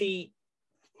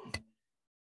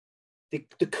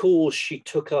 the cause she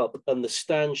took up and the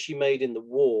stand she made in the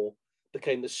war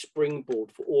became the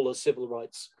springboard for all her civil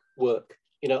rights work,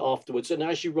 you know, afterwards. And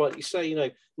as you rightly say, you know,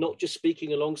 not just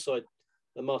speaking alongside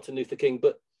Martin Luther King,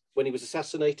 but when he was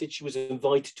assassinated, she was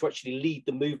invited to actually lead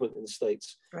the movement in the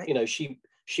States. Right. You know, she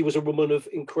was a woman of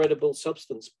incredible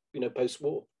substance, you know,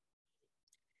 post-war.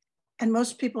 And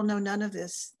most people know none of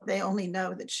this. They only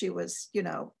know that she was, you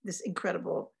know, this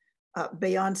incredible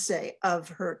Beyonce of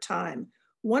her time.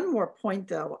 One more point,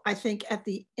 though, I think at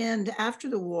the end, after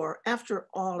the war, after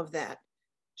all of that,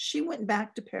 she went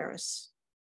back to Paris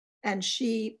and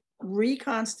she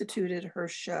reconstituted her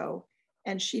show,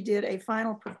 and she did a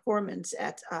final performance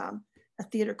at a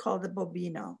theater called the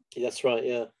Bobino. That's right,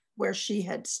 yeah. where she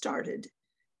had started.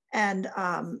 And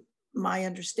my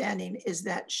understanding is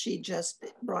that she just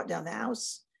brought down the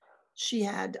house. She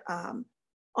had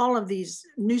all of these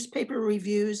newspaper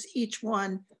reviews, each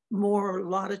one more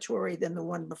laudatory than the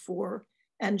one before.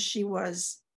 And she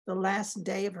was the last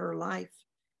day of her life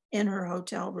in her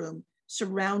hotel room,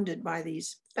 surrounded by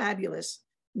these fabulous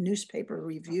newspaper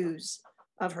reviews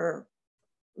of her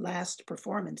last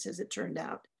performance, as it turned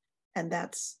out. And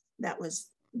that was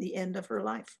the end of her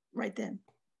life right then.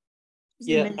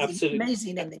 Yeah, amazing, absolutely.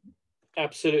 Amazing ending.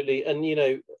 Absolutely. And, you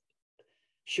know,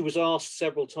 she was asked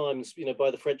several times, you know,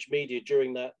 by the French media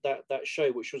during that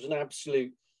show, which was an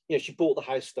absolute, you know, she bought the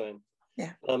house down.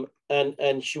 Yeah.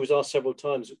 And she was asked several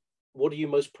times, what are you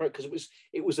most proud? Because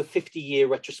it was a 50-year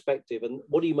retrospective, and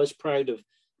what are you most proud of?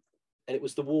 And it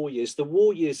was the war years. The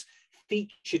war years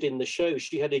featured in the show.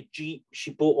 She had a Jeep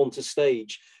she brought onto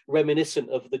stage, reminiscent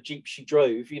of the Jeep she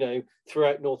drove, you know,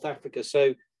 throughout North Africa.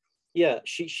 So yeah,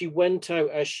 she went out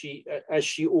as she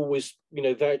always, you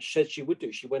know, said she would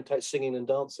do. She went out singing and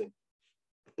dancing.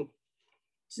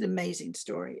 It's an amazing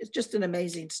story. It's just an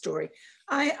amazing story.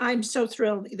 I'm so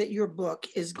thrilled that your book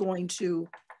is going to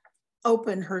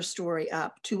open her story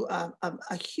up to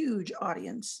a huge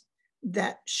audience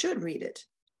that should read it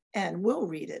and will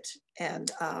read it.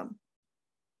 And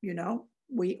you know,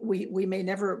 we may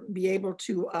never be able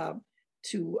to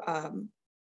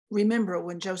remember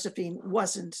when Josephine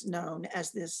wasn't known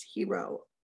as this hero,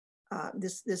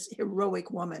 this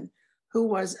heroic woman who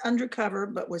was undercover,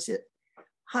 but was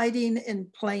hiding in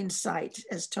plain sight,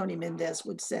 as Tony Mendez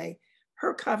would say.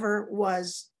 Her cover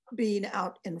was being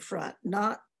out in front,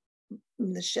 not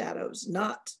in the shadows,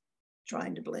 not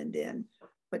trying to blend in,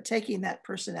 but taking that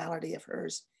personality of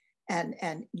hers and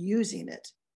using it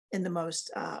in the most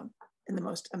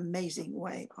amazing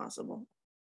way possible.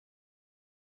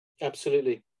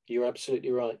 Absolutely. You're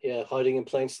absolutely right. Yeah, hiding in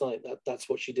plain sight. That's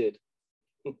what she did.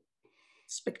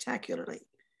 Spectacularly,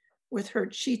 with her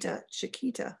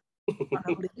Chiquita on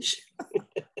a leash.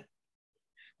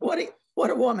 What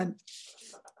a woman.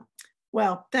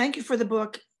 Well, thank you for the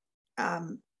book.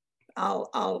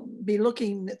 I'll be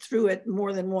looking through it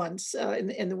more than once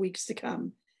in the weeks to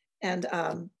come. And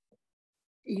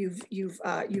you've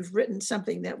written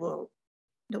something that will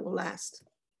last.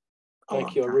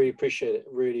 Thank you. I really appreciate it.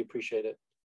 Really appreciate it.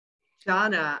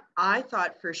 Jonna, I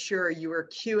thought for sure you were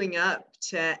queuing up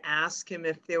to ask him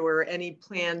if there were any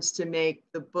plans to make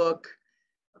the book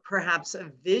perhaps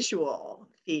a visual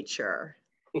feature.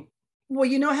 Well,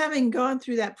 you know, having gone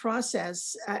through that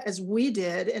process as we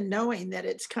did, and knowing that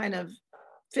it's kind of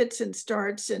fits and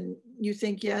starts, and you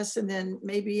think yes, and then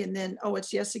maybe, and then, oh,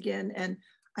 it's yes again. And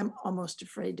I'm almost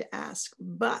afraid to ask,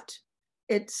 but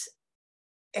it's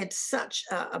such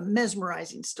a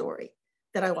mesmerizing story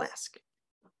that I will ask.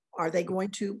 Are they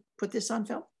going to put this on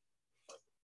film?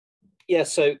 Yeah,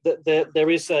 so there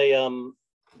is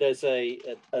there's a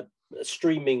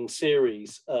streaming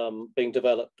series being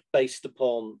developed based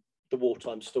upon the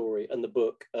wartime story and the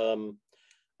book. And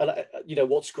you know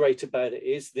what's great about it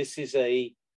is this is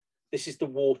the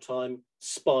wartime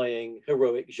spying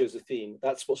heroic Josephine.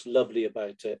 That's what's lovely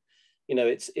about it. You know,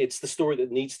 it's the story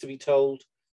that needs to be told.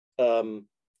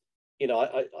 You know,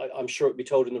 I'm sure it'll be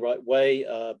told in the right way.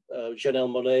 Janelle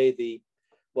Monáe, the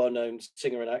well-known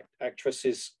singer and actress,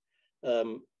 is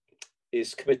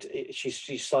committed.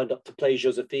 She's signed up to play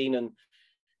Josephine, and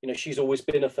you know she's always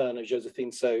been a fan of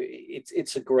Josephine. So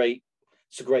it's a great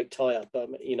tie-up.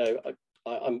 You know,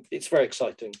 it's very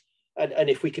exciting, and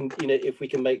if we can, you know, if we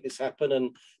can make this happen,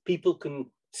 and people can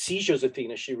see Josephine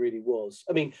as she really was.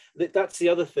 I mean, that's the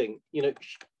other thing. You know,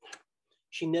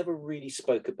 she never really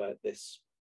spoke about this.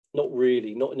 Not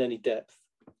really, not in any depth,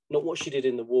 not what she did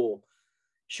in the war.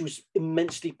 She was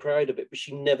immensely proud of it, but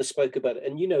she never spoke about it.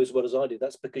 And you know as well as I do,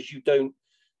 that's because you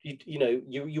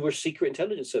were a secret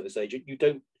intelligence service agent. You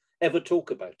don't ever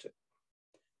talk about it.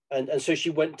 And so she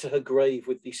went to her grave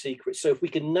with these secrets. So if we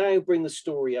can now bring the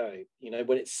story out, you know,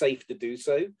 when it's safe to do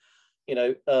so, you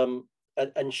know,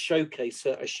 and showcase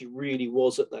her as she really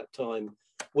was at that time,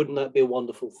 wouldn't that be a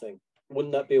wonderful thing?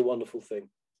 Wouldn't that be a wonderful thing?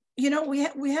 You know,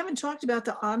 we haven't talked about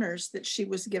the honors that she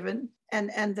was given and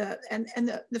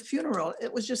the funeral.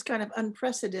 It was just kind of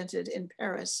unprecedented in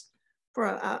Paris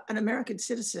for an American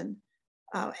citizen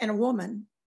and a woman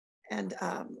and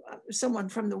someone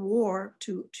from the war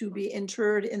to be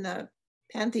interred in the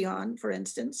Pantheon, for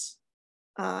instance,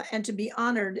 and to be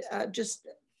honored, just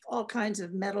all kinds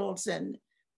of medals. And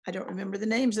I don't remember the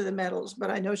names of the medals, but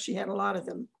I know she had a lot of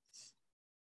them.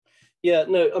 Yeah,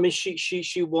 no, I mean,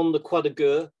 she won the Croix de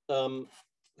Guerre,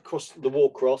 across the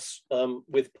War Cross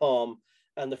with Palm,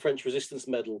 and the French Resistance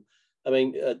Medal. I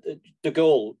mean, de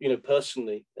Gaulle,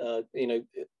 personally,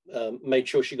 made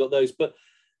sure she got those. But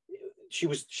she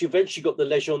eventually got the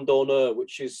Légion d'honneur,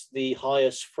 which is the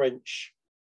highest French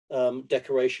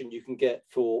decoration you can get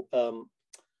for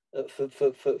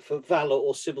valor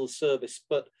or civil service.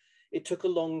 But it took a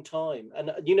long time.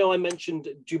 And I mentioned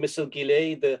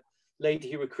Dumas-Gillet, the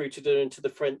lady who recruited her into the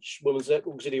French Women's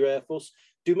Auxiliary Air Force.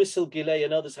 Dumas-Gillet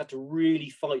and others had to really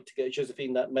fight to get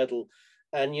Josephine that medal.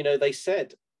 And they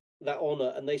said that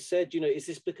honor, and they said, is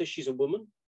this because she's a woman?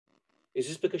 Is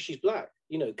this because she's black?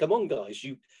 Come on, guys.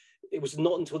 It was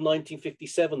not until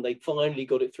 1957 they finally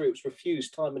got it through. It was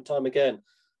refused time and time again.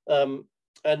 And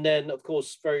then, of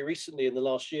course, very recently in the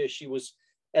last year, she was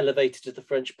elevated to the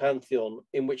French Pantheon,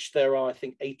 in which there are, I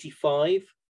think, 85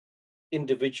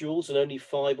 individuals and only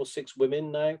 5 or 6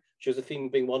 women now, Josephine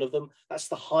being one of them. That's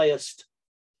the highest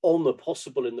honor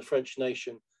possible in the French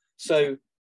nation. So,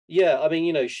 yeah, I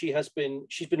mean, she's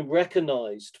been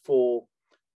recognized for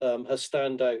her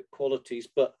standout qualities,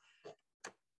 but,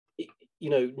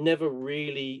 never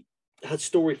really, her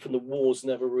story from the war's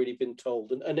never really been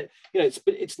told. And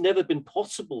it's never been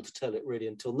possible to tell it really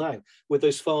until now, with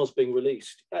those files being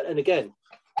released. And again,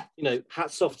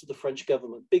 hats off to the French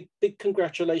government. Big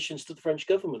congratulations to the French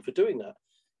government for doing that.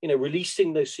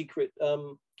 Releasing those secret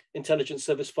intelligence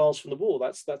service files from the war.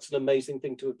 That's an amazing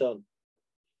thing to have done.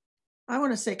 I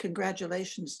want to say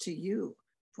congratulations to you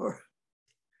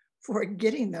for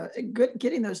getting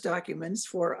those documents,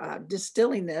 for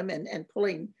distilling them and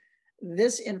pulling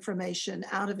this information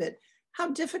out of it.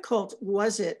 How difficult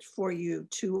was it for you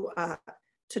to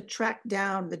track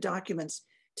down the documents?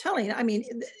 I mean,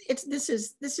 this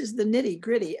is the nitty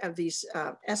gritty of these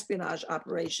espionage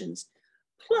operations.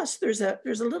 Plus, there's a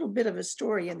little bit of a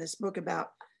story in this book about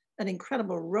an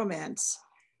incredible romance.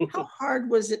 How hard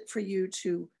was it for you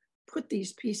to put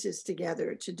these pieces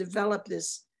together to develop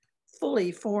this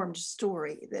fully formed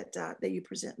story that you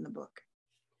present in the book?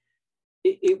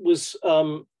 It was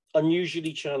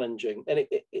unusually challenging, and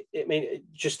I mean,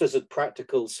 just as a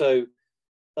practical. So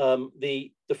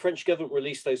the French government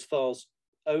released those files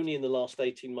only in the last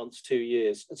 18 months, 2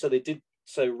 years, and so they did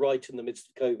so right in the midst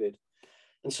of COVID,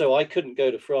 and so I couldn't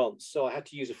go to France, so I had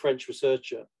to use a French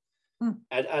researcher,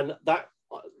 and that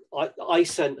I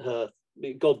sent her,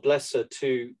 God bless her,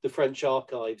 to the French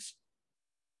archives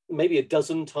maybe a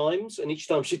dozen times, and each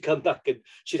time she'd come back and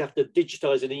she'd have to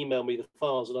digitize and email me the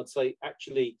files, and I'd say,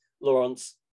 actually,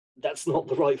 Laurence, that's not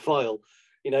the right file,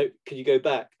 can you go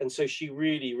back? And so she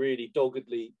really, really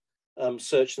doggedly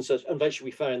searched and searched, and eventually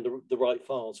we found the right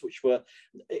files, which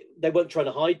they weren't trying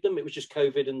to hide them. It was just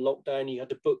COVID and lockdown. You had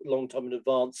to book a long time in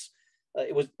advance.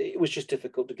 It was just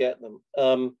difficult to get them.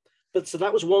 But so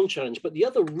that was one challenge. But the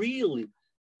other really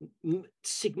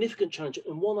significant challenge,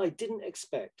 and one I didn't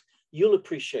expect, you'll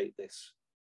appreciate this.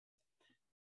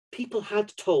 People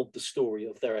had told the story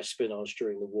of their espionage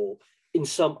during the war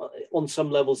on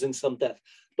some levels, in some depth,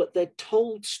 but they're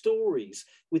told stories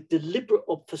with deliberate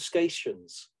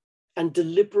obfuscations and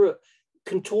deliberate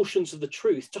contortions of the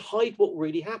truth to hide what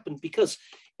really happened. Because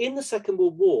in the Second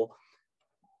World War,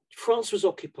 France was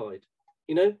occupied.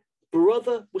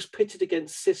 Brother was pitted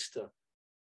against sister.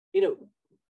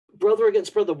 Brother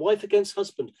against brother, wife against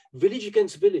husband, village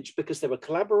against village, because there were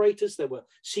collaborators, there were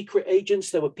secret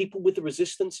agents, there were people with the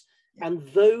resistance, and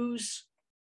those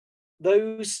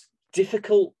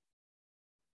difficult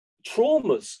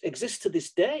traumas exist to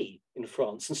this day in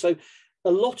France. And so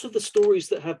a lot of the stories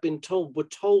that have been told were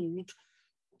told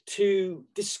to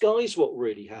disguise what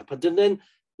really happened. And then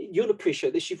you'll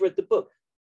appreciate this, you've read the book.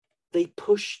 They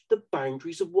pushed the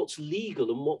boundaries of what's legal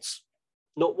and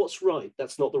what's right.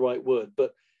 That's not the right word,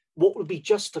 but what would be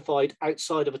justified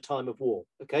outside of a time of war.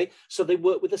 Okay, so they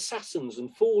worked with assassins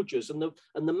and forgers and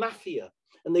the mafia,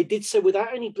 and they did so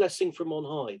without any blessing from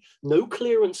on high, no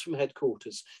clearance from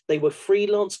headquarters. They were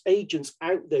freelance agents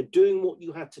out there doing what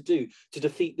you had to do to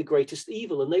defeat the greatest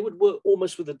evil, and they would work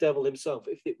almost with the devil himself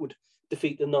if it would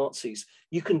defeat the Nazis.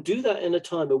 You can do that in a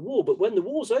time of war, but when the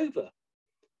war's over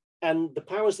and the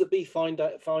powers that be find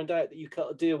out that you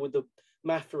cut a deal with the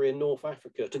mafia in North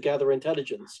Africa to gather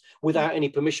intelligence without any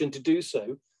permission to do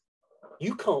so,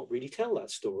 you can't really tell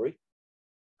that story,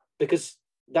 because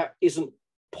that isn't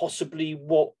possibly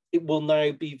what it will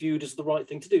now be viewed as the right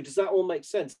thing to do. Does that all make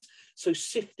sense? So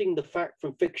sifting the fact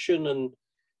from fiction, and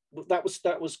that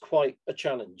was quite a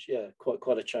challenge. Yeah,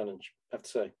 quite a challenge, I have to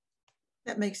say.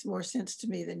 That makes more sense to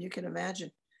me than you can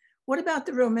imagine. What about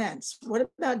the romance? What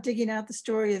about digging out the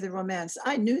story of the romance?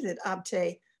 I knew that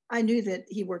Abte, I knew that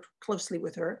he worked closely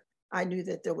with her. I knew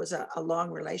that there was a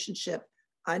long relationship.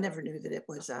 I never knew that it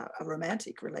was a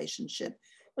romantic relationship.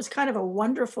 It was kind of a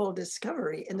wonderful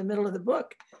discovery in the middle of the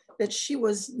book that she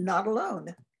was not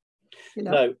alone. You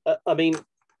know? No, I mean,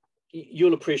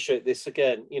 you'll appreciate this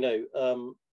again,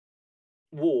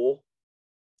 war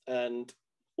and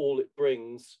all it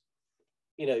brings,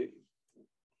 I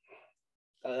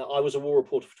was a war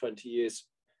reporter for 20 years.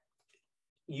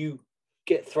 You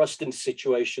get thrust into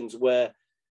situations where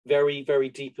very, very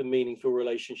deep and meaningful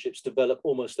relationships develop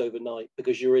almost overnight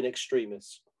because you're in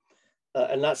extremis.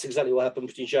 And that's exactly what happened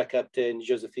between Jacques Abday and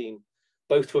Josephine.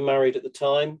 Both were married at the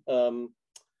time.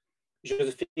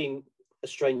 Josephine,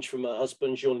 estranged from her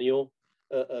husband, Jean Lyon,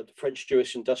 a French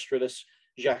Jewish industrialist,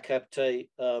 Jacques Abday,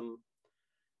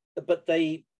 but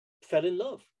they fell in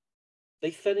love.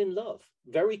 They fell in love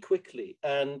very quickly.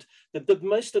 And the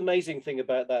most amazing thing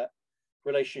about that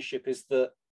relationship is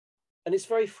that, and it's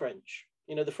very French,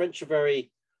 the French are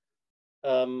very,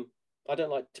 I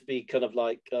don't like to be kind of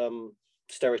like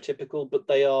stereotypical, but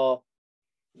they're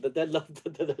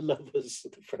lovers,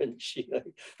 the French,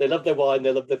 they love their wine,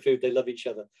 they love their food, they love each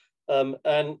other.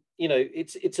 And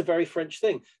it's a very French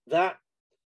thing. That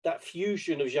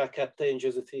fusion of Jacques Abday and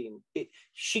Josephine,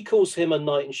 she calls him a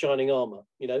knight in shining armor,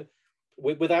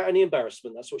 without any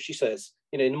embarrassment. That's what she says.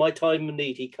 In my time of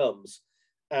need, he comes.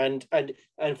 And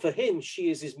for him, she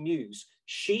is his muse.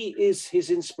 She is his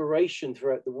inspiration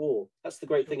throughout the war. That's the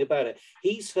great thing about it.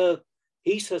 He's her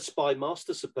spy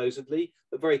master, supposedly,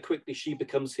 but very quickly she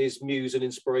becomes his muse and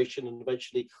inspiration and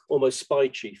eventually almost spy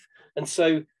chief. And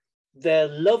so their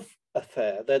love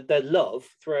affair, their love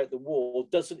throughout the war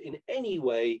doesn't in any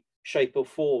way, shape or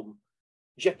form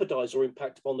jeopardize or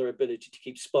impact upon their ability to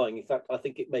keep spying. In fact, I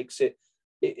think it makes it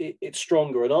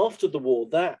stronger. And after the war,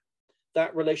 that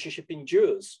relationship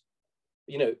endures.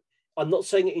 I'm not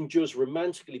saying it endures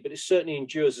romantically, but it certainly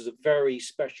endures as a very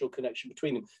special connection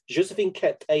between them. Josephine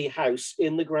kept a house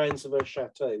in the grounds of her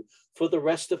chateau for the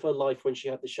rest of her life when she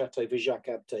had the chateau for Jacques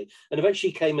Abday, and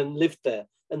eventually came and lived there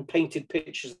and painted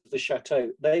pictures of the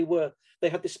chateau. They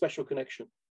had this special connection.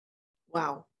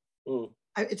 Wow.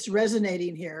 It's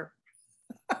resonating here.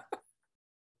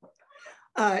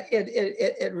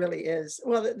 It really is.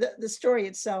 Well, the story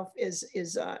itself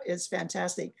is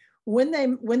fantastic. When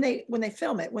they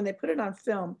film it, when they put it on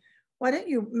film, why don't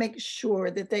you make sure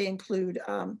that they include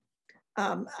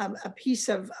a piece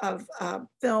of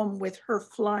film with her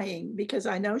flying? Because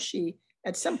I know she,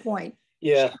 at some point, she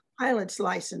had a pilot's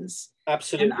license.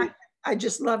 Absolutely. And I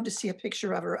just love to see a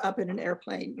picture of her up in an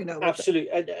airplane, Absolutely.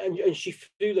 And she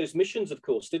flew those missions, of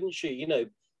course, didn't she?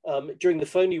 During the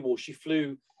Phony War, she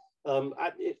flew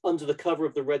under the cover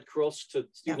of the Red Cross to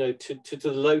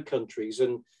the Low Countries,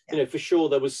 and for sure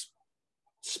there was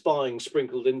spying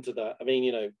sprinkled into that. I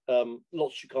mean,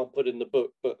 lots you can't put in the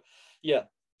book, but yeah,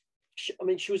 she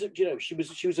was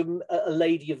a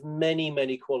lady of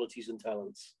many qualities and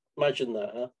talents. Imagine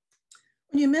that, huh?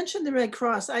 When you mentioned the Red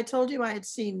Cross, I told you I had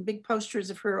seen big posters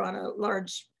of her on a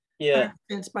large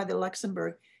fence by the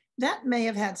Luxembourg. That may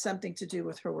have had something to do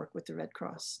with her work with the Red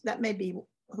Cross. That may be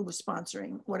who was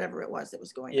sponsoring whatever it was that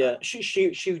was going on. Yeah, she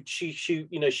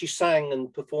sang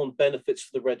and performed benefits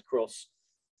for the Red Cross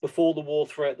before the war,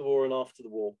 throughout the war, and after the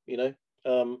war.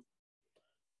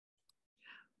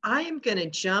 I am going to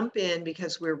jump in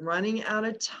because we're running out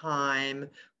of time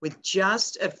with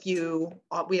just a few.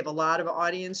 We have a lot of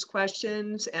audience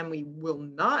questions and we will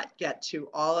not get to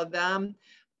all of them,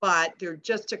 but there are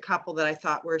just a couple that I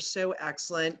thought were so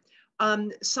excellent.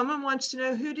 Someone wants to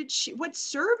know what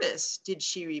service did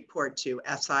she report to?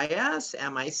 SIS,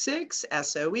 MI6,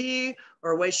 SOE,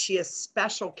 or was she a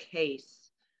special case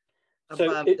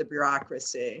above the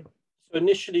bureaucracy? So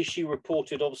initially she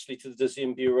reported obviously to the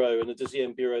Deuxième Bureau, and the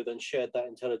Deuxième Bureau then shared that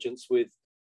intelligence with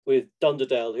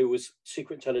Dunderdale, who was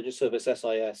Secret Intelligence Service,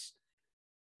 SIS.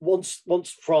 Once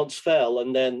France fell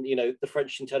and then, the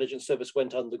French intelligence service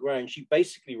went underground, she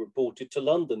basically reported to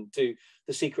London, to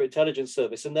the Secret Intelligence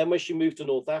Service. And then when she moved to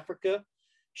North Africa,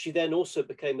 she then also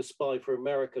became a spy for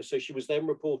America. So she was then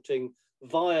reporting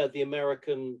via the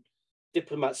American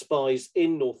diplomat spies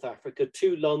in North Africa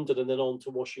to London and then on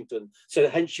to Washington. So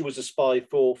hence she was a spy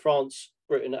for France,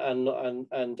 Britain,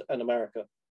 and America.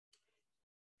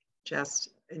 Just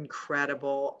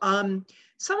incredible.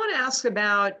 Someone asked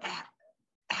about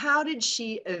how did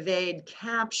she evade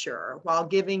capture while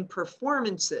giving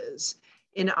performances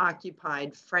in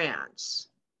occupied France?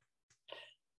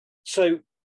 So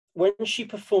when she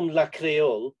performed La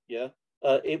Créole,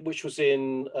 which was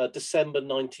in December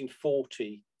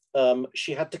 1940,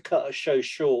 she had to cut her show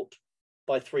short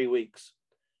by 3 weeks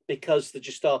because the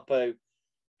Gestapo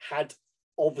had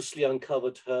obviously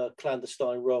uncovered her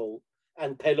clandestine role,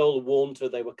 and Pelol warned her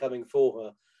they were coming for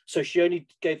her. So she only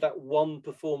gave that one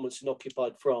performance in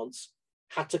occupied France,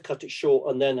 had to cut it short,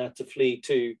 and then had to flee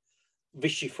to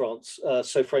Vichy France,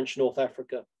 so French North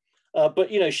Africa.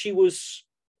 But, you know, she was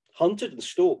hunted and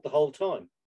stalked the whole time.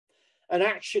 And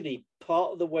actually,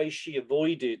 part of the way she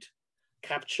avoided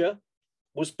capture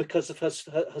was because of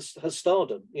her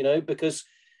stardom, you know, because,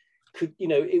 you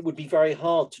know, it would be very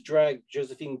hard to drag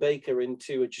Josephine Baker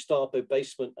into a Gestapo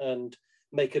basement and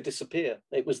make her disappear.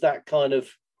 It was that kind of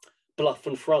bluff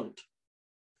and front.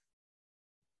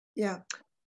 Yeah.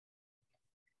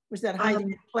 Was that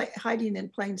hiding in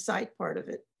plain sight part of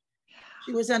it?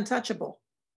 She was untouchable.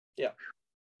 Yeah.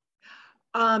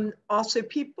 Also,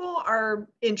 people are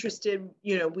interested,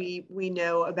 you know, we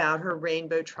know about her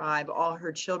rainbow tribe, all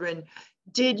her children.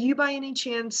 Did you by any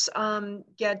chance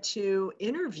get to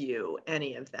interview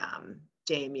any of them,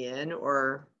 Damien,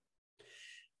 or?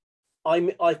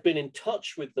 I've been in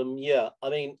touch with them, yeah. I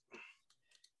mean,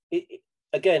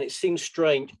 again, it seems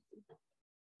strange.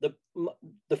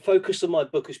 The focus of my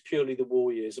book is purely the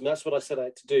war years. I mean, that's what I set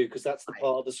out to do, because that's the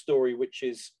part of the story which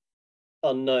is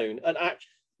unknown. And actually,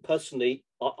 personally,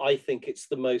 I think it's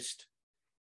the most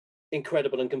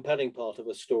incredible and compelling part of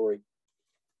her story.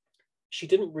 She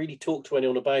didn't really talk to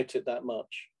anyone about it that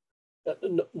much,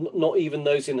 not even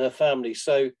those in her family.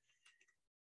 So,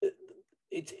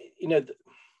 you know,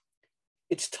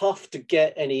 it's tough to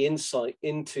get any insight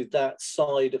into that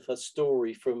side of her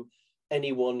story from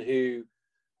anyone who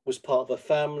was part of her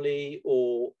family,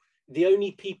 or the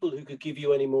only people who could give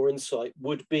you any more insight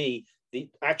would be the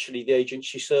agent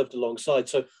she served alongside.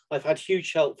 So I've had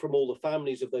huge help from all the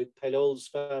families of the Pelol's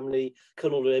family,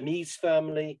 Colonel Remy's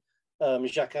family,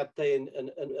 Jacques Abte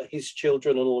and his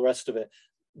children, and all the rest of it.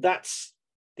 Those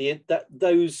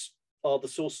are the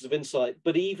sources of insight.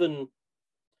 But even,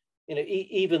 you know,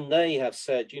 even they have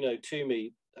said, you know, to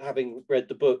me, having read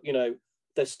the book, you know,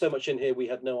 there's so much in here we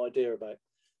had no idea about.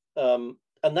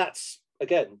 And that's,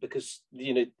 again, because,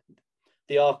 you know,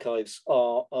 the archives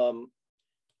are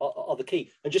the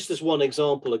key. And just as one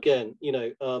example, again, you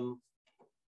know,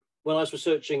 when I was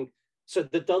researching, so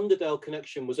the Dunderdale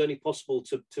connection was only possible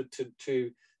to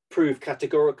prove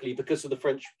categorically because of the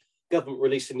French government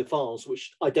releasing the files,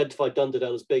 which identified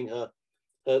Dunderdale as being her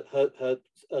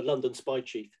London spy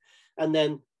chief. And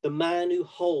then the man who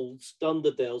holds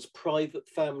Dunderdale's private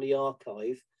family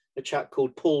archive, a chap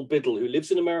called Paul Biddle, who lives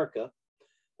in America,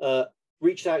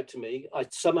 reached out to me.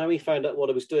 Somehow he found out what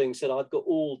I was doing, said, I've got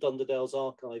all Dunderdale's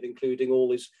archive, including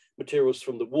all his materials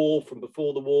from the war, from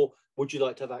before the war. Would you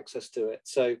like to have access to it?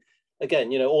 So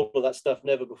again, you know, all of that stuff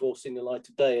never before seen the light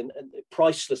of day, and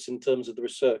priceless in terms of the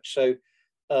research. So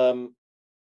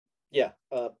you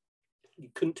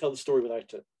couldn't tell the story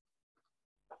without it.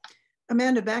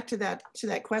 Amanda, back to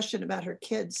that question about her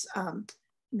kids.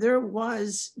 There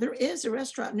is a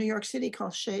restaurant in New York City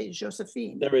called Chez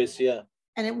Josephine. There is, yeah.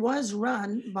 And it was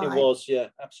run by. It was, yeah,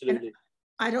 absolutely.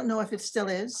 I don't know if it still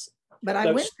is, but I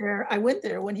went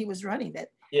there when he was running it.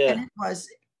 Yeah. And it was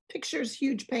pictures,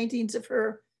 huge paintings of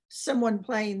her, someone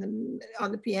playing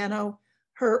on the piano,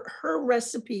 her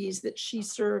recipes that she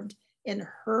served in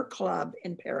her club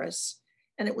in Paris.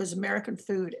 And it was American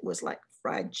food. It was like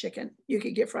fried chicken. You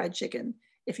could get fried chicken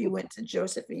if you went to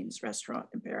Josephine's restaurant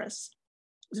in Paris.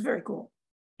 It was very cool.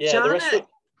 Yeah, Jonna, the restaurant.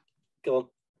 Go on.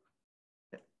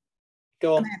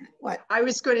 Go on. What? I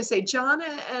was going to say,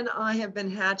 Jonna and I have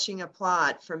been hatching a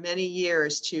plot for many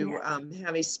years to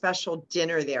have a special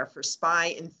dinner there for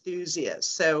spy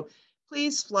enthusiasts. So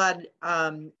please flood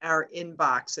our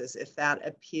inboxes if that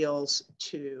appeals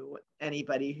to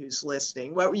anybody who's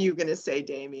listening. What were you going to say,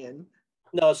 Damien?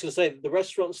 No, I was going to say the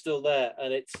restaurant's still there,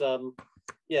 and it's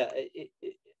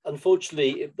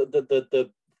unfortunately the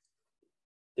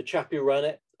chap who ran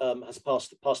it has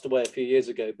passed away a few years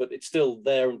ago, but it's still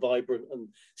there and vibrant and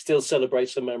still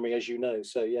celebrates her memory, as you know.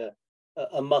 So yeah,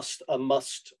 a must.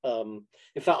 In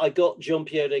fact, I got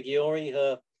Jean-Pierre Regiori,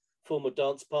 her former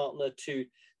dance partner, to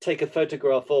take a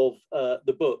photograph of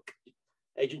the book,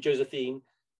 Agent Josephine,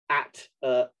 at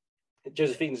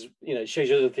Josephine's, you know, Chez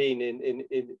Josephine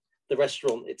in the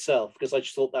restaurant itself, because I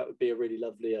just thought that would be a really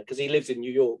lovely, because he lives in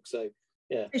New York, so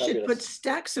yeah. They should put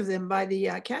stacks of them by the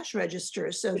cash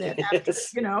register, so that after,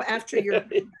 you know, after your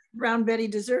Brown Betty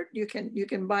dessert, you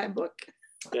can buy a book.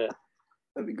 Yeah,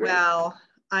 that'd be great. Well,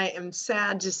 I am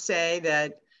sad to say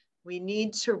that we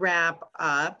need to wrap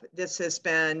up. This has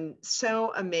been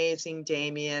so amazing,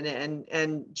 Damien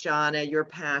and Jonna. Your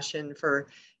passion for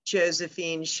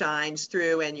Josephine shines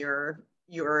through, and your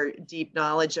deep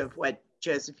knowledge of what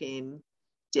Josephine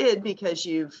did, because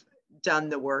you've done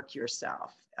the work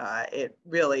yourself. It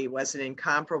really was an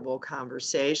incomparable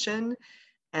conversation,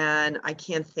 and I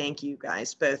can't thank you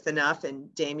guys both enough,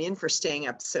 and Damien for staying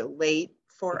up so late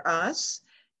for us.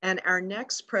 And our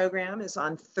next program is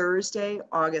on Thursday,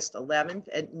 August 11th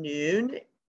at noon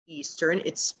Eastern.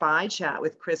 It's Spy Chat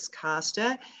with Chris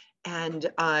Costa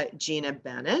and Gina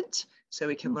Bennett. So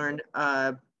we can learn,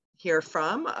 hear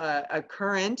from a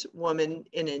current woman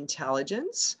in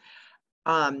intelligence.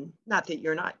 Not that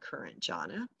you're not current,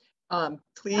 Jonna.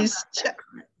 Please check.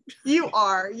 You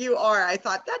are. I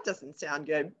thought that doesn't sound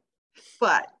good.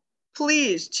 But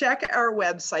please check our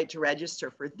website to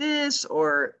register for this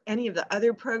or any of the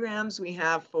other programs we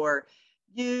have for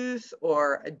youth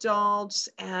or adults.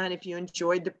 And if you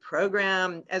enjoyed the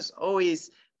program, as always,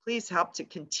 please help to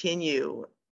continue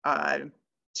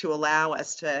to allow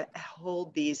us to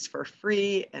hold these for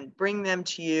free and bring them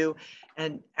to you.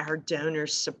 And our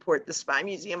donors support the Spy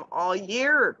Museum all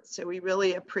year. So we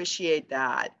really appreciate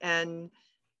that. And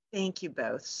thank you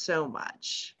both so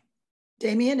much.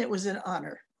 Damien, it was an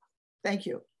honor. Thank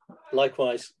you.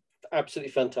 Likewise.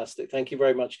 Absolutely fantastic. Thank you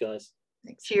very much, guys.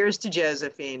 Thanks. Cheers to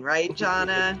Josephine, right,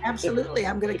 Jonna? Absolutely.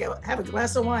 I'm going to go have a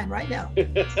glass of wine right now.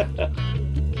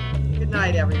 Good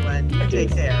night, everyone.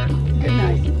 Take care. Good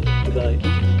night. Good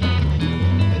night.